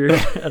danger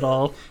at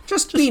all.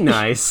 Just be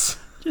nice.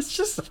 It's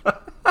just,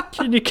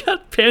 can you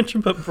cut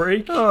Pancham a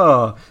break?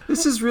 Oh,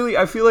 this is really,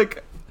 I feel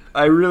like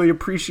I really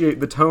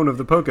appreciate the tone of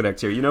the Pokedex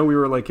here. You know, we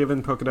were like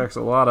giving Pokedex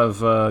a lot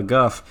of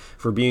guff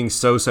for being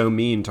so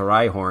mean to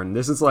Rhyhorn.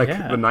 This is like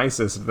the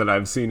nicest that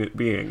I've seen it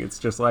being. It's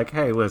just like,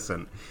 hey,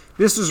 listen,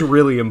 this is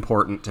really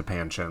important to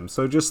Pancham,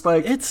 so just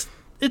like It's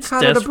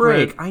cut desperate. it a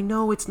break. I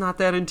know it's not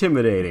that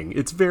intimidating.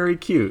 It's very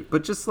cute,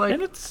 but just like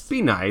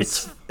be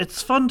nice.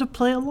 It's fun to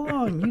play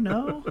along, you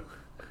know.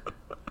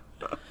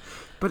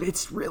 But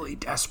it's really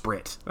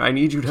desperate. I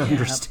need you to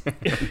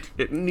understand.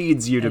 It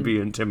needs you to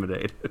be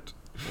intimidated.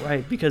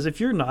 Right, because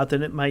if you're not,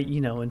 then it might, you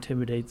know,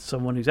 intimidate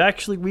someone who's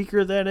actually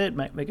weaker than it,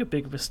 might make a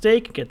big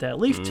mistake, get that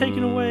leaf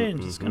taken away,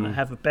 and just going to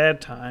have a bad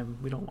time.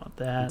 We don't want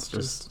that.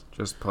 It's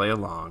just play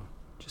along.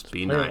 Just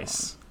be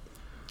nice.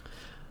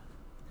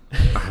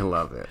 I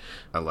love it.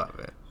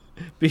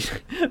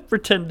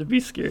 Pretend to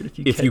be scared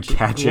if you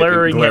catch it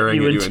glaring at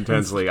you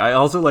intensely. I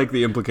also like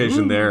the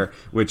implication there,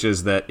 which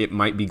is that it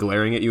might be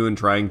glaring at you and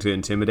trying to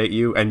intimidate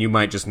you, and you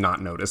might just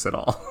not notice at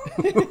all.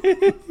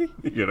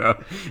 You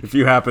know, if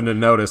you happen to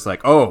notice,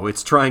 like, oh,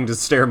 it's trying to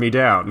stare me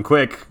down.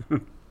 Quick,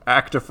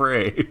 act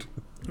afraid.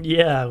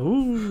 Yeah.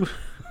 Ooh.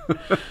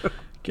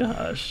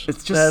 Gosh.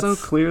 It's just so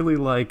clearly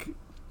like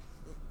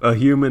a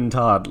human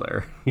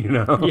toddler, you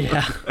know?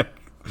 Yeah.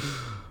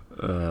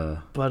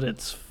 But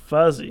it's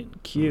fuzzy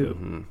and cute,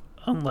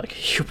 unlike a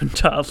human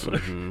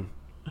toddler,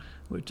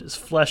 which is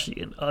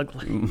fleshy and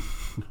ugly.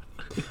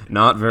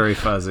 Not very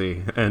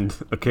fuzzy and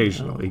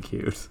occasionally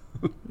cute.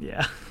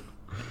 Yeah.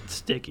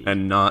 Sticky.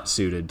 And not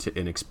suited to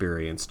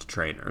inexperienced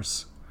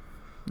trainers.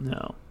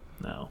 No.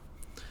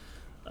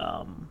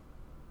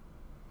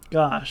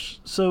 Gosh.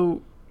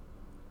 So,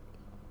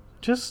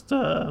 just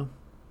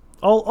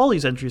all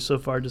these entries so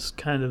far just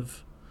kind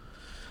of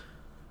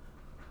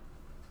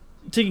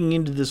digging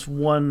into this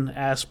one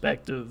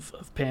aspect of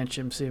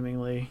Pancham,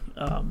 seemingly,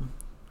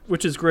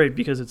 which is great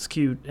because it's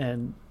cute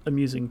and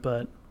amusing,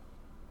 but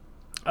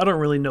I don't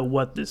really know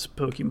what this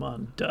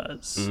Pokemon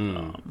does.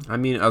 I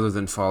mean, other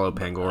than follow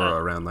Pangoro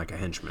around like a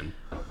henchman.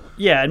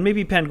 Yeah, and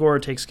maybe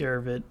Pangoro takes care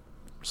of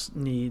its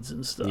needs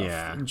and stuff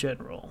in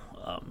general,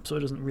 so it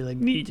doesn't really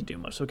need to do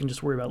much, so it can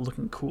just worry about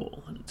looking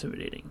cool and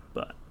intimidating,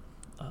 but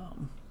I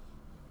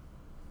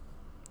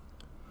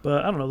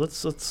don't know, let's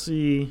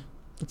see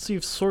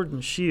if Sword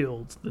and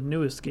Shield, the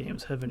newest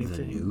games, have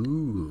anything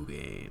New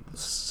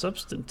games.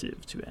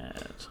 substantive to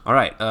add. All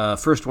right,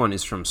 first one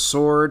is from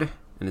Sword,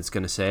 and it's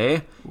going to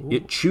say,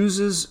 it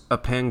chooses a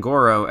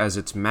Pangoro as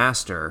its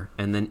master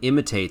and then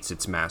imitates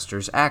its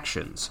master's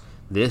actions.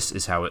 This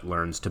is how it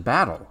learns to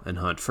battle and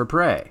hunt for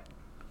prey.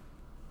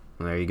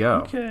 There you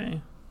go.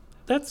 Okay.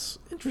 That's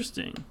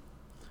interesting.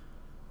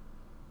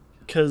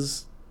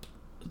 Because,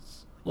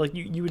 like,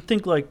 you would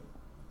think, like,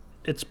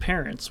 its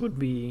parents would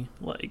be,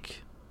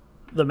 like,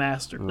 the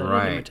master that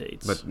it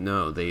imitates. But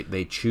no,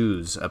 they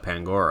choose a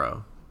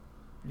Pangoro.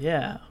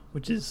 Yeah,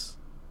 which is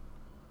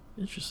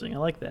interesting. I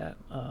like that.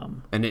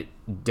 And it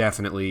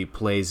definitely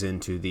plays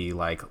into the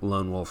like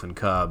lone wolf and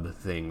cub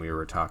thing we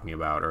were talking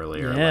about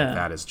earlier. Yeah. Like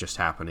that is just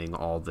happening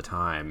all the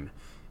time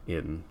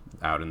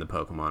out in the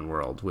Pokemon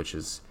world, which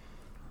is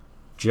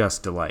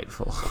just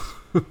delightful.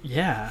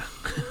 Yeah.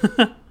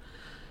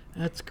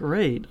 That's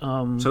great.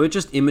 So it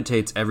just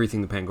imitates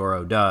everything the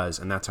Pangoro does,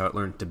 and that's how it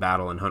learned to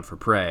battle and hunt for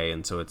prey.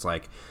 And so it's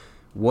like,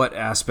 what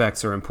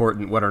aspects are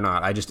important, what are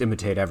not? I just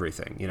imitate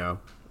everything, you know?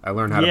 I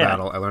learned how to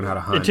battle, I learned how to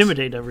hunt.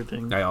 Intimidate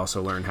everything. I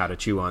also learned how to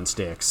chew on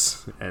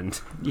sticks. And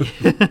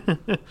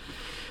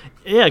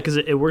yeah, because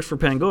it works for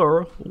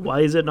Pangoro.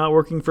 Why is it not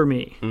working for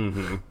me?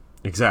 Mm-hmm.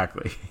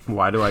 Exactly.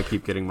 Why do I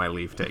keep getting my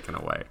leaf taken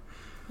away?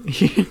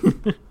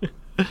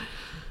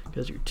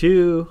 Because you're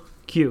too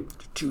cute.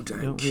 Too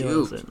damn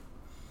Realize cute. it.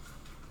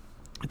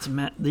 It's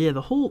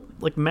the whole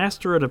like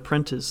master and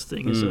apprentice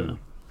thing is a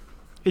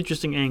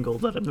interesting angle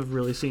that I've never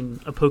really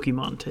seen a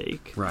Pokemon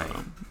take. Right.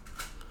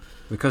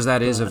 Because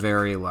that is a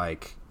very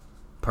like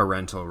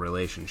parental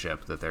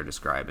relationship that they're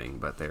describing,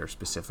 but they're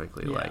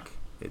specifically like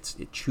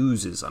it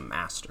chooses a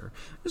master.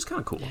 It's kind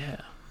of cool. Yeah,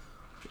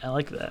 I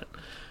like that,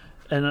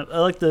 and I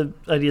like the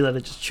idea that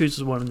it just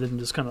chooses one and then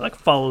just kind of like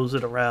follows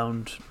it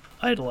around,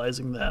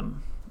 idolizing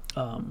them,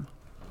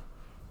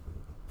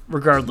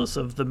 regardless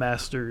of the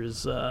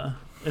master's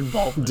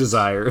involvement.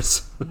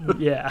 Desires.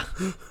 Yeah.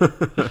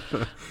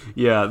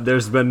 Yeah,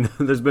 there's been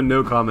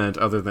no comment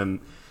other than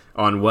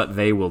on what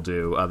they will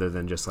do, other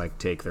than just like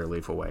take their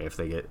leaf away if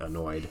they get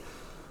annoyed.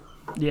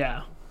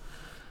 Yeah.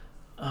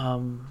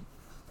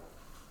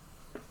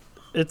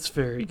 It's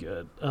very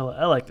good.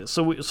 I like this.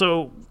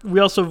 So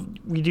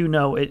we do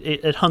know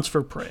it hunts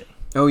for prey.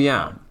 Oh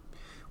yeah,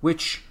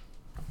 which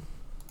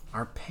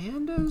are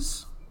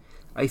pandas?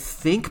 I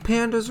think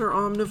pandas are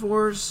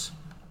omnivores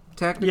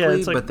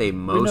technically, like, but they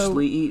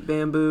mostly eat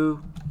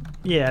bamboo.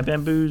 Yeah,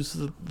 bamboo's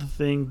the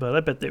thing, but I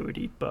bet they would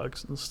eat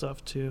bugs and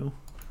stuff too.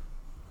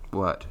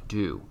 What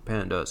do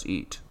pandas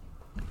eat?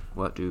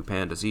 What do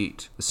pandas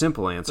eat? The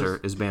simple answer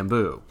is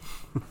bamboo.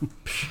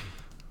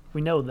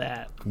 We know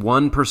that.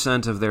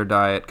 1% of their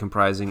diet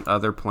comprising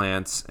other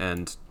plants,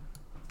 and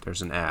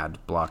there's an ad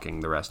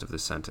blocking the rest of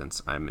this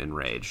sentence. I'm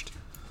enraged.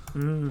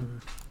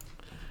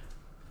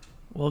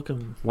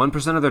 Welcome.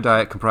 1% of their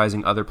diet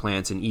comprising other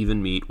plants and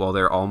even meat. While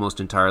they're almost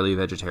entirely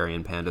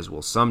vegetarian, pandas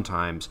will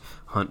sometimes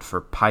hunt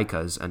for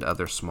pikas and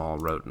other small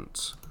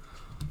rodents.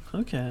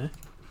 Okay.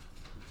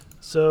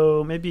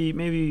 So maybe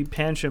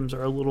panchams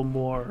are a little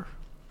more.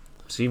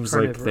 Seems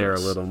like they're a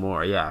little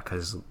more, yeah,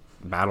 because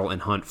battle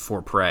and hunt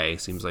for prey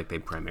seems like they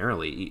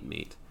primarily eat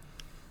meat.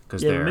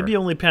 Yeah, maybe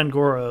only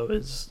Pangoro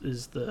is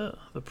the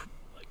like,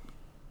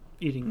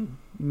 eating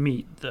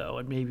meat though,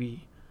 and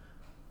maybe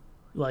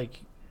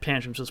like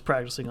Pancham's just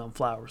practicing on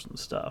flowers and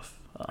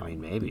stuff. I mean,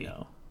 maybe. You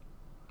know,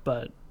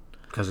 but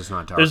because it's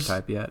not dark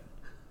type yet.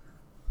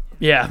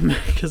 Yeah,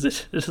 because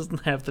it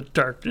doesn't have the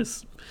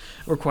darkness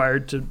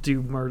required to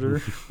do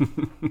murder.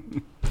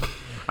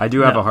 I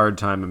do have a hard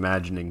time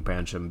imagining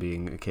Pancham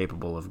being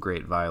capable of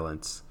great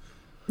violence.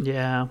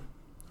 Yeah.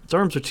 Its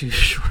arms are too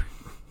short.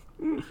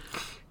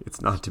 It's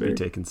not to be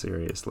taken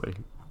seriously.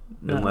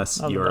 No, unless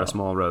you're a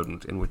small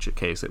rodent, in which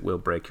case it will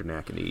break your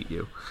neck and eat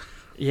you.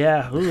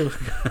 Yeah.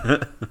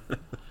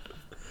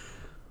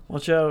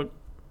 Watch out.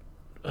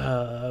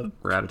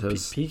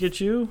 Rattatas.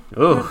 Pikachu?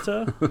 Oh,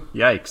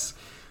 yikes.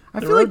 I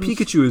feel like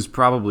Pikachu is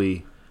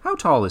probably... How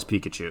tall is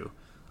Pikachu?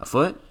 A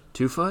foot?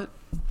 2 foot?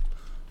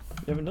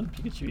 We haven't done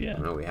Pikachu yet.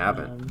 No, we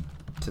haven't.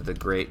 To the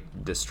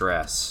great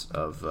distress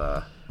of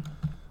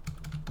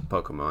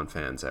Pokemon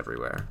fans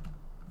everywhere.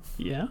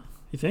 Yeah?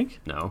 You think?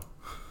 No.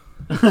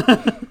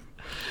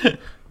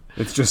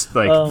 It's just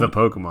like the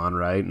Pokemon,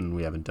 right? And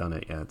we haven't done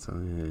it yet. So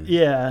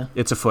yeah.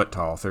 It's a foot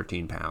tall,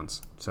 13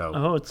 pounds.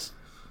 So it's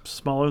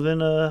smaller than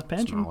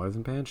Pancham. Smaller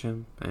than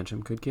Pancham.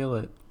 Pancham could kill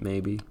it,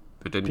 maybe.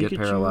 If it didn't Pikachu get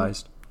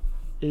paralyzed.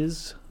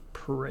 Is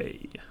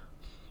prey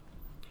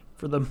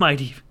for the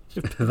mighty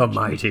the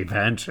mighty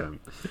Pancham.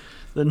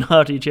 The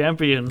naughty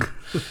champion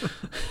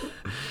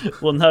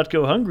will not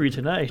go hungry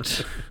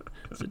tonight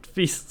as it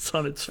feasts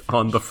on its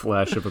on the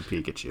flesh of a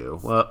Pikachu.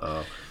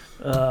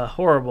 Uh-oh.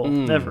 Horrible.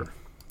 Never.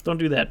 Don't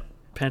do that,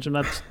 Pancham.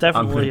 That's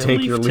definitely I'm going to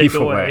take your leaf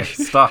away.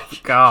 Stop.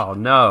 Oh,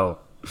 no.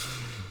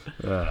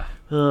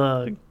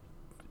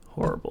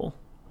 Horrible.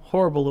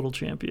 Horrible little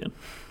champion.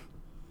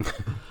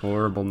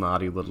 Horrible,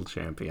 naughty little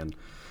champion.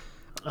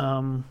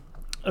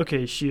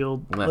 Okay,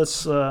 Shield.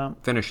 Let's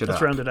finish it up.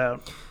 Let's round it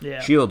out.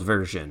 Yeah. Shield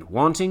version.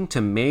 Wanting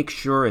to make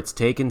sure it's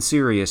taken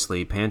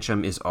seriously,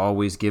 Pancham is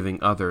always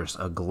giving others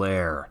a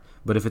glare.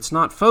 But if it's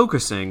not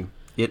focusing,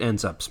 it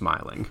ends up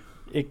smiling.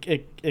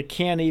 It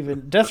can't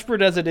even,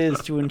 desperate as it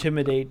is to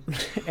intimidate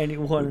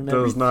anyone and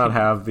everything. Does not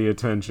have the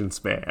attention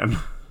span.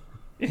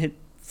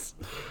 It's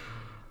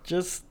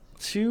just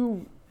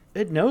too...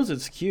 It knows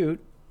it's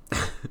cute.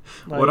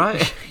 What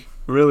I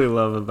really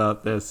love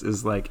about this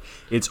is like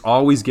it's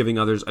always giving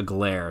others a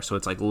glare, so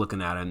it's like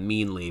looking at him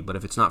meanly, but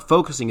if it's not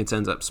focusing it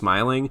ends up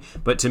smiling.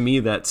 But to me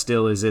that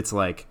still is it's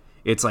like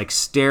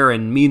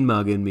staring mean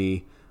mugging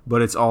me,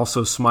 but it's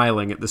also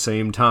smiling at the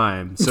same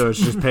time, so it's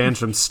just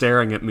Pancham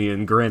staring at me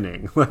and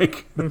grinning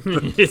like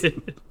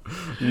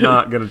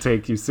not gonna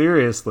take you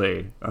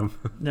seriously.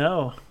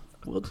 No,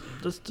 well,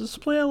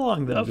 just play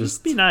along though.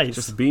 Just be nice.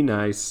 Just be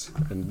nice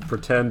and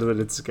pretend that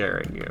it's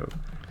scaring you.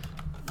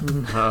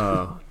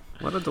 Oh,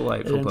 what a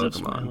delightful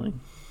Pokemon.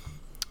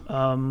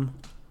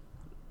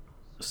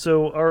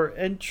 So our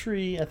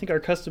entry, I think our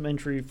custom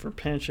entry for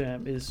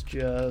Pancham is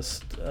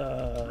just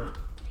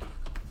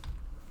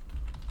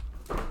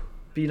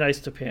be nice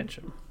to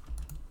Pancham.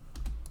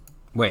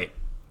 Wait.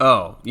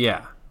 Oh,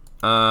 yeah.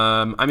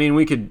 I mean,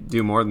 we could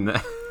do more than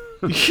that.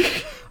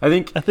 I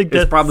think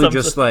it's probably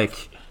just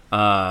like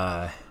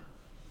the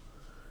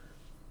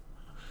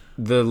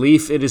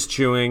leaf it is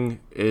chewing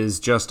is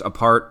just a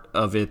part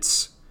of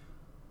its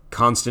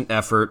constant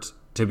effort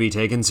to be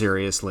taken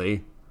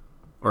seriously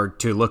or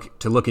to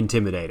look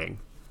intimidating.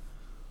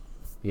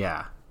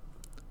 Yeah.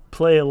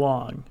 Play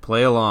along.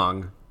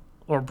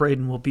 Or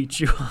Braden will beat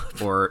you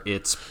up. Or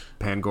its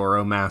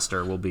Pangoro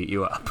master will beat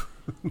you up.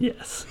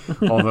 Yes.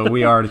 Although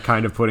we are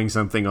kind of putting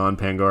something on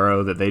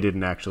Pangoro that they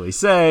didn't actually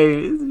say,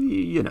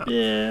 you know.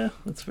 Yeah,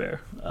 that's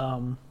fair.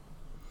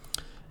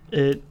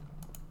 It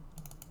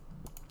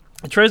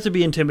tries to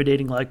be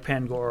intimidating like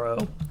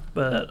Pangoro,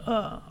 but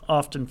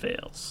often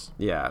fails.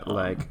 Yeah,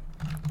 like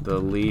the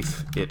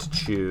leaf it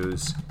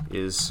chews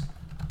is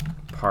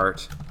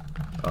part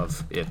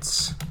of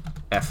its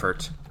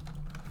effort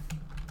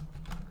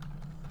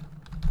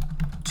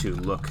to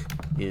look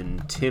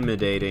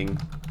intimidating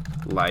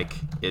like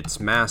its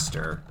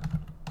master,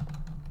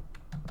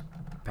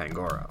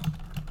 Pangoro.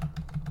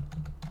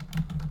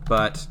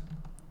 But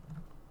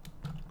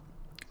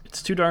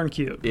it's too darn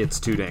cute. It's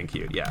too dang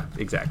cute, yeah,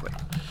 exactly.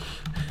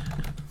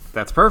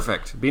 That's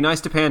perfect. Be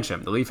nice to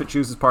Pancham. The leaf it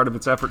chooses part of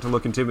its effort to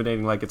look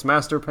intimidating like its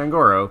master,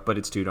 Pangoro, but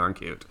it's too darn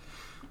cute.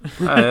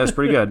 That's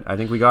pretty good. I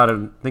think we got it.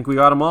 I think we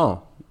got them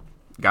all.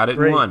 Got it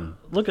in one.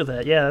 Look at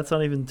that. Yeah, that's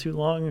not even too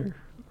long. Or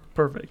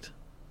perfect.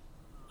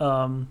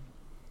 All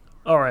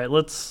right,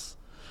 let's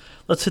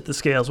hit the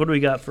scales. What do we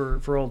got for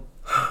old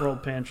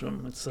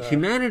Pancham? It's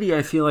humanity.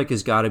 I feel like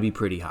has got to be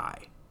pretty high.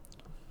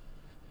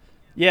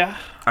 Yeah,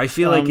 I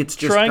feel like it's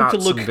just trying got to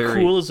look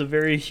very... cool is a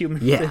very human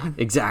thing. Yeah,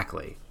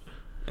 exactly.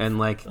 And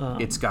like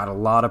it's got a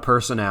lot of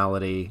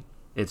personality.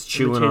 It's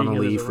chewing on a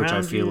leaf, which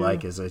I feel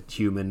like is a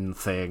human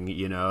thing,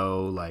 you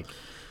know, like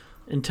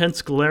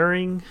intense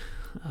glaring.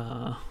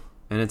 And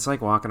it's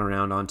like walking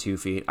around on 2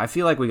 feet. I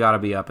feel like we got to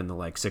be up in the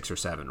like 6 or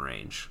 7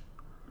 range.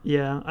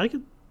 Yeah, I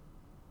could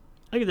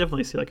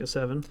definitely see like a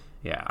 7.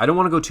 Yeah, I don't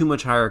want to go too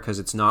much higher because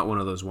it's not one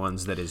of those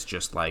ones that is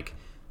just like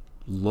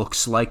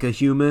looks like a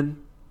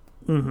human.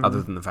 Mm-hmm.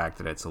 Other than the fact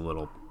that it's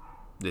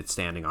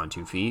standing on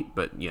 2 feet,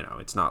 but you know,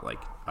 it's not like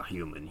a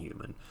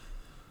human,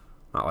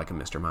 not like a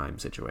Mr. Mime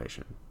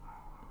situation.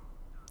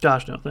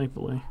 Gosh, no,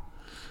 thankfully.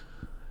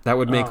 That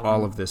would make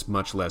all of this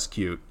much less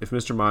cute. If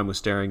Mr. Mime was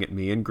staring at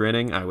me and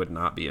grinning, I would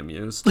not be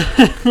amused.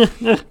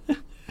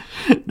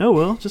 No,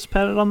 Will, just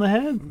pat it on the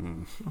head.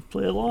 I'll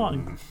play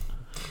along.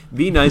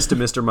 Be nice to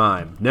Mr.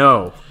 Mime.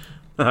 No,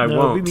 I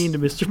won't. Be mean to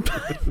Mr.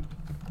 Mime.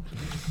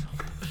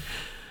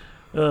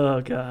 Oh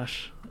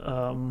gosh.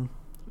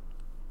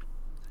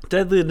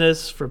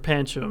 Deadliness for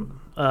Pancham.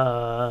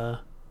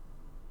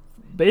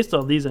 Based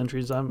on these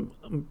entries,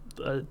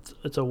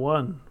 it's a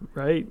 1,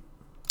 right?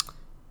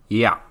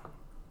 Yeah.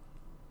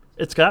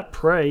 It's got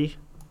prey.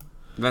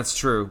 That's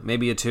true.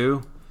 Maybe a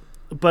 2.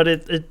 But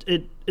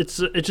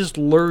it just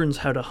learns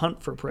how to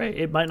hunt for prey.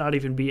 It might not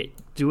even be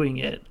doing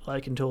it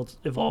like until it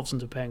evolves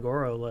into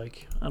Pangoro.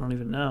 Like, I don't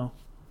even know.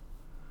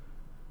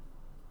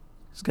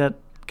 It's got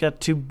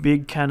 2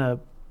 big kind of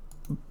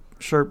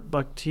sharp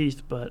buck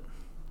teeth, but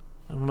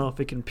I don't know if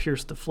it can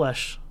pierce the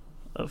flesh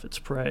of its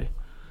prey.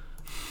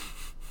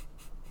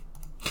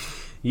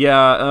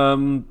 Yeah,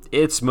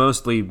 it's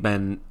mostly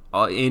been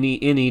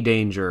any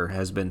danger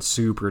has been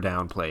super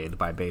downplayed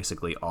by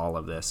basically all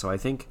of this. So I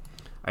think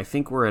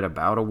we're at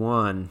about a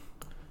 1.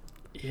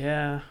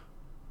 Yeah,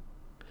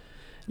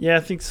 I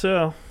think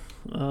so.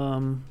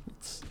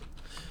 It's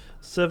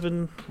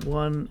 7,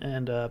 1,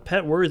 and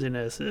pet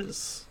worthiness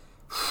is.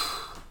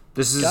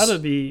 This is gotta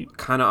be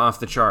kind of off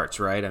the charts,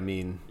 right? I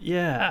mean,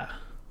 yeah.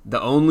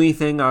 The only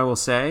thing I will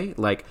say,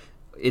 like,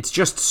 it's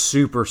just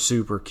super,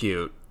 super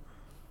cute.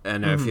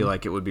 And I feel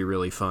like it would be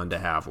really fun to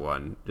have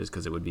one, just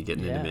because it would be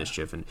getting into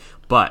mischief.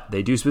 But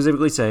they do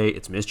specifically say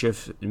it's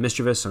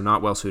mischievous, so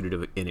not well suited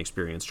to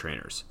inexperienced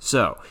trainers.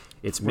 So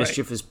its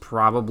mischief is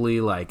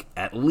probably like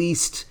at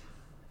least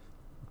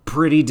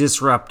pretty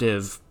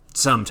disruptive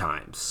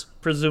sometimes.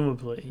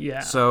 Presumably, yeah.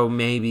 So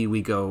maybe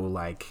we go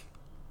like,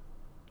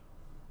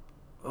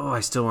 I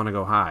still want to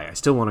go high. I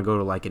still want to go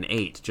to like an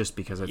 8, just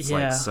because it's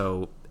like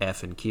so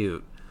effing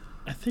cute.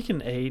 I think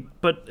an 8,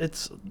 but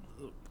it's.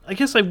 I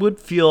guess I would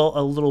feel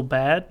a little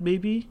bad,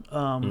 maybe.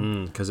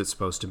 Because it's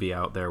supposed to be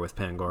out there with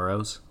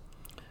Pangoros?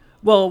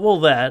 Well,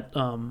 that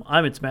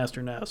I'm its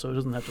master now, so it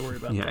doesn't have to worry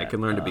about that. Yeah, it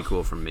can learn to be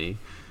cool from me.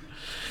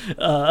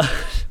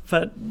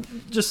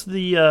 But just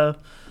the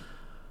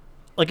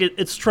like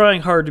it's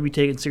trying hard to be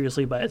taken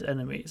seriously by its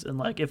enemies, and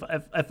like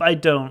if I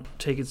don't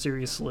take it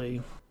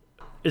seriously,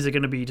 is it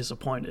going to be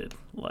disappointed?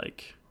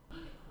 Like,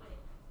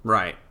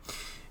 right?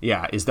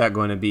 Yeah, is that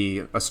going to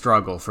be a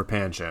struggle for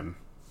Pancham?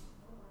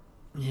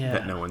 Yeah,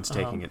 that no one's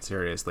taking it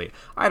seriously.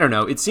 I don't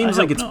know. It seems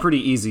like it's pretty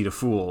easy to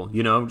fool.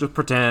 Just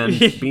pretend,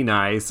 be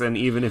nice, and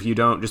even if you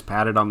don't, just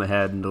pat it on the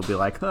head, and it'll be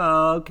like,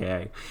 oh,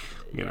 okay.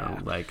 You know,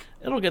 like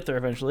it'll get there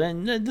eventually.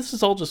 And this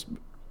is all just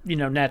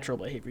natural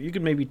behavior. You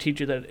can maybe teach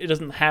it that it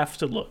doesn't have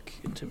to look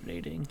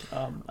intimidating.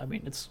 I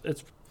mean, it's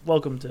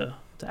welcome to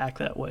act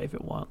that way if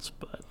it wants.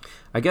 But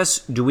I guess,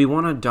 do we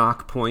want to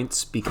dock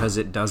points because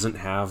it doesn't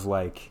have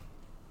like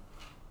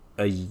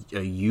a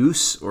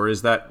use, or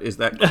is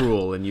that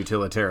cruel and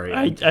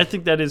utilitarian? I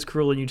think that is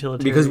cruel and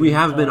utilitarian because we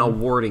have been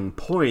awarding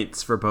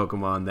points for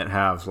Pokemon that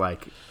have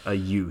like a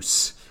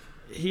use.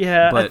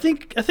 Yeah, but I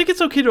think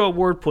it's okay to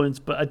award points,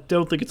 but I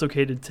don't think it's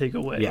okay to take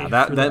away. Yeah,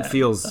 that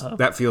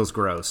feels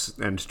gross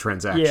and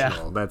transactional.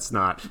 Yeah, that's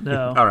not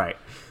no. All right.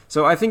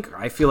 So I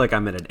feel like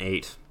I'm at an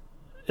 8.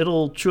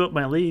 It'll chew up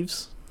my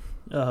leaves.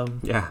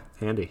 Yeah,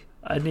 handy.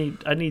 I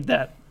need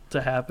that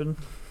to happen.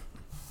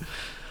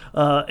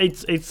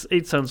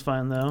 8 sounds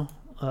fine though.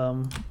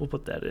 We'll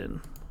put that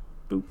in.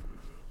 Boop.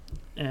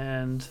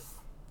 And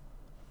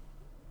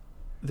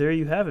there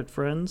you have it,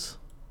 friends.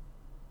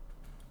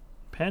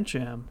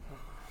 Pancham.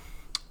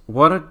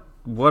 What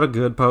a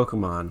good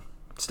Pokemon.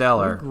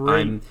 Stellar.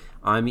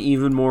 I'm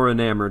even more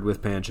enamored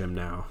with Pancham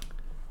now.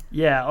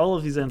 Yeah, all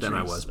of these entries than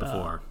I was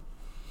before.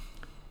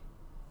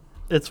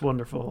 It's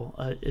wonderful.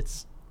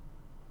 It's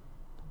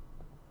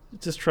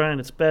just trying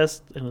its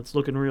best, and it's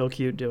looking real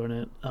cute doing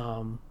it.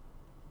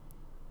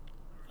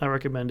 I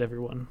recommend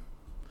everyone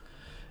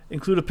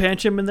include a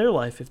Pancham in their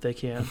life if they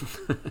can.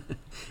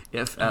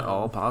 If at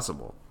all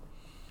possible.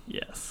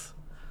 Yes.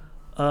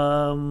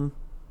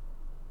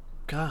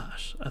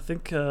 Gosh, I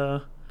think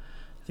that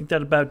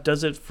about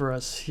does it for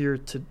us here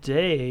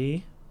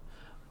today.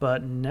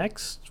 But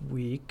next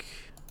week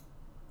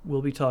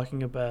we'll be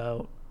talking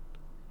about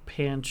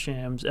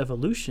Pancham's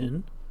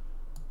evolution,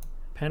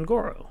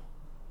 Pangoro,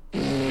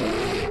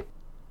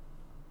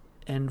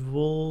 and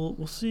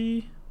we'll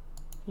see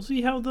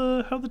how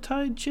the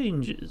tide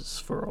changes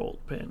for old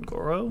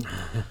Pangoro.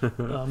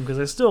 Because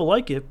I still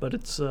like it, but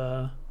it's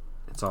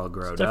all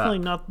grown up. Definitely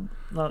not.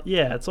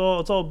 Yeah, it's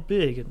all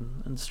big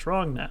and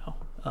strong now.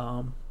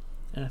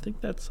 And I think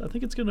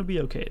it's gonna be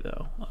okay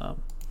though.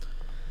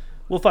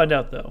 We'll find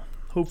out though.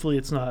 Hopefully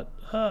it's not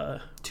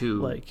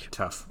too like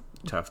tough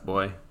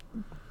boy.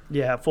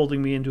 Yeah,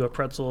 folding me into a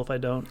pretzel if I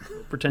don't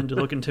pretend to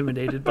look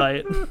intimidated by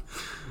it.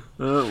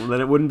 Well,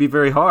 then it wouldn't be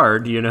very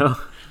hard,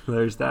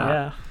 There's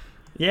that.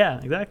 Yeah,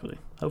 exactly.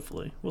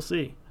 Hopefully, we'll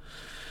see.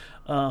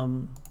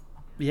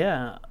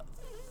 Yeah,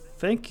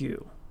 thank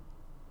you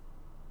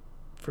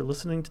for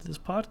listening to this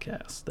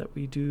podcast that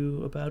we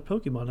do about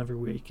Pokemon every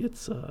week.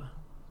 It's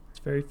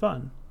very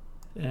fun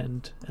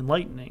and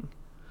enlightening.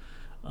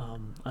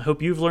 I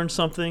hope you've learned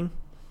something,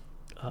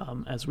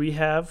 as we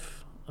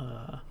have.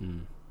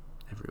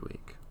 Every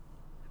week.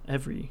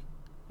 Every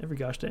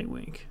gosh dang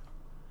week.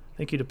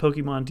 Thank you to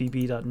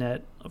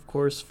PokemonDB.net, of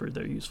course, for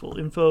their useful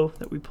info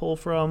that we pull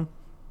from.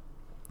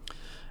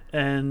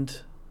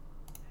 And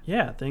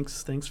yeah,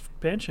 thanks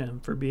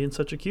Pancham for being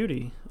such a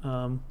cutie.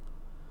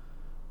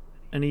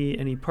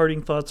 Any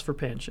parting thoughts for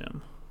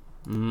Pancham?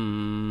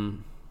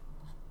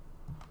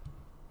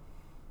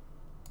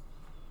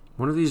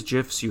 One of these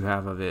GIFs you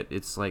have of it,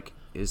 is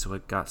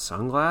got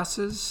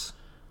sunglasses.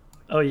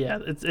 Oh yeah,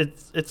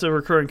 it's a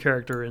recurring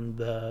character in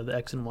the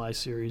X and Y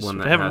series. One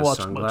that I haven't has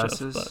watched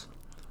sunglasses? much of,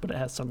 but it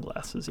has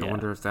sunglasses. Yeah. I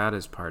wonder if that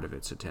is part of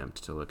its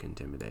attempt to look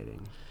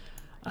intimidating.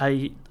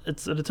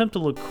 It's an attempt to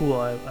look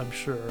cool. I'm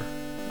sure.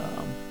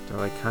 They're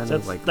like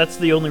that's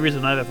the only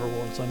reason I've ever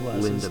worn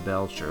sunglasses. Linda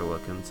Belcher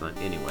looking.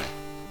 Anyway,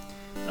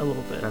 a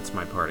little bit. That's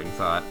my parting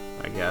thought,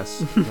 I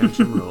guess.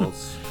 Pancham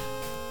rules.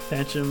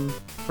 Pancham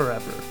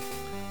forever.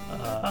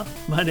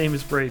 My name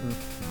is Braden.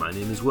 My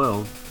name is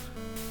Will.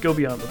 Go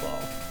beyond the ball.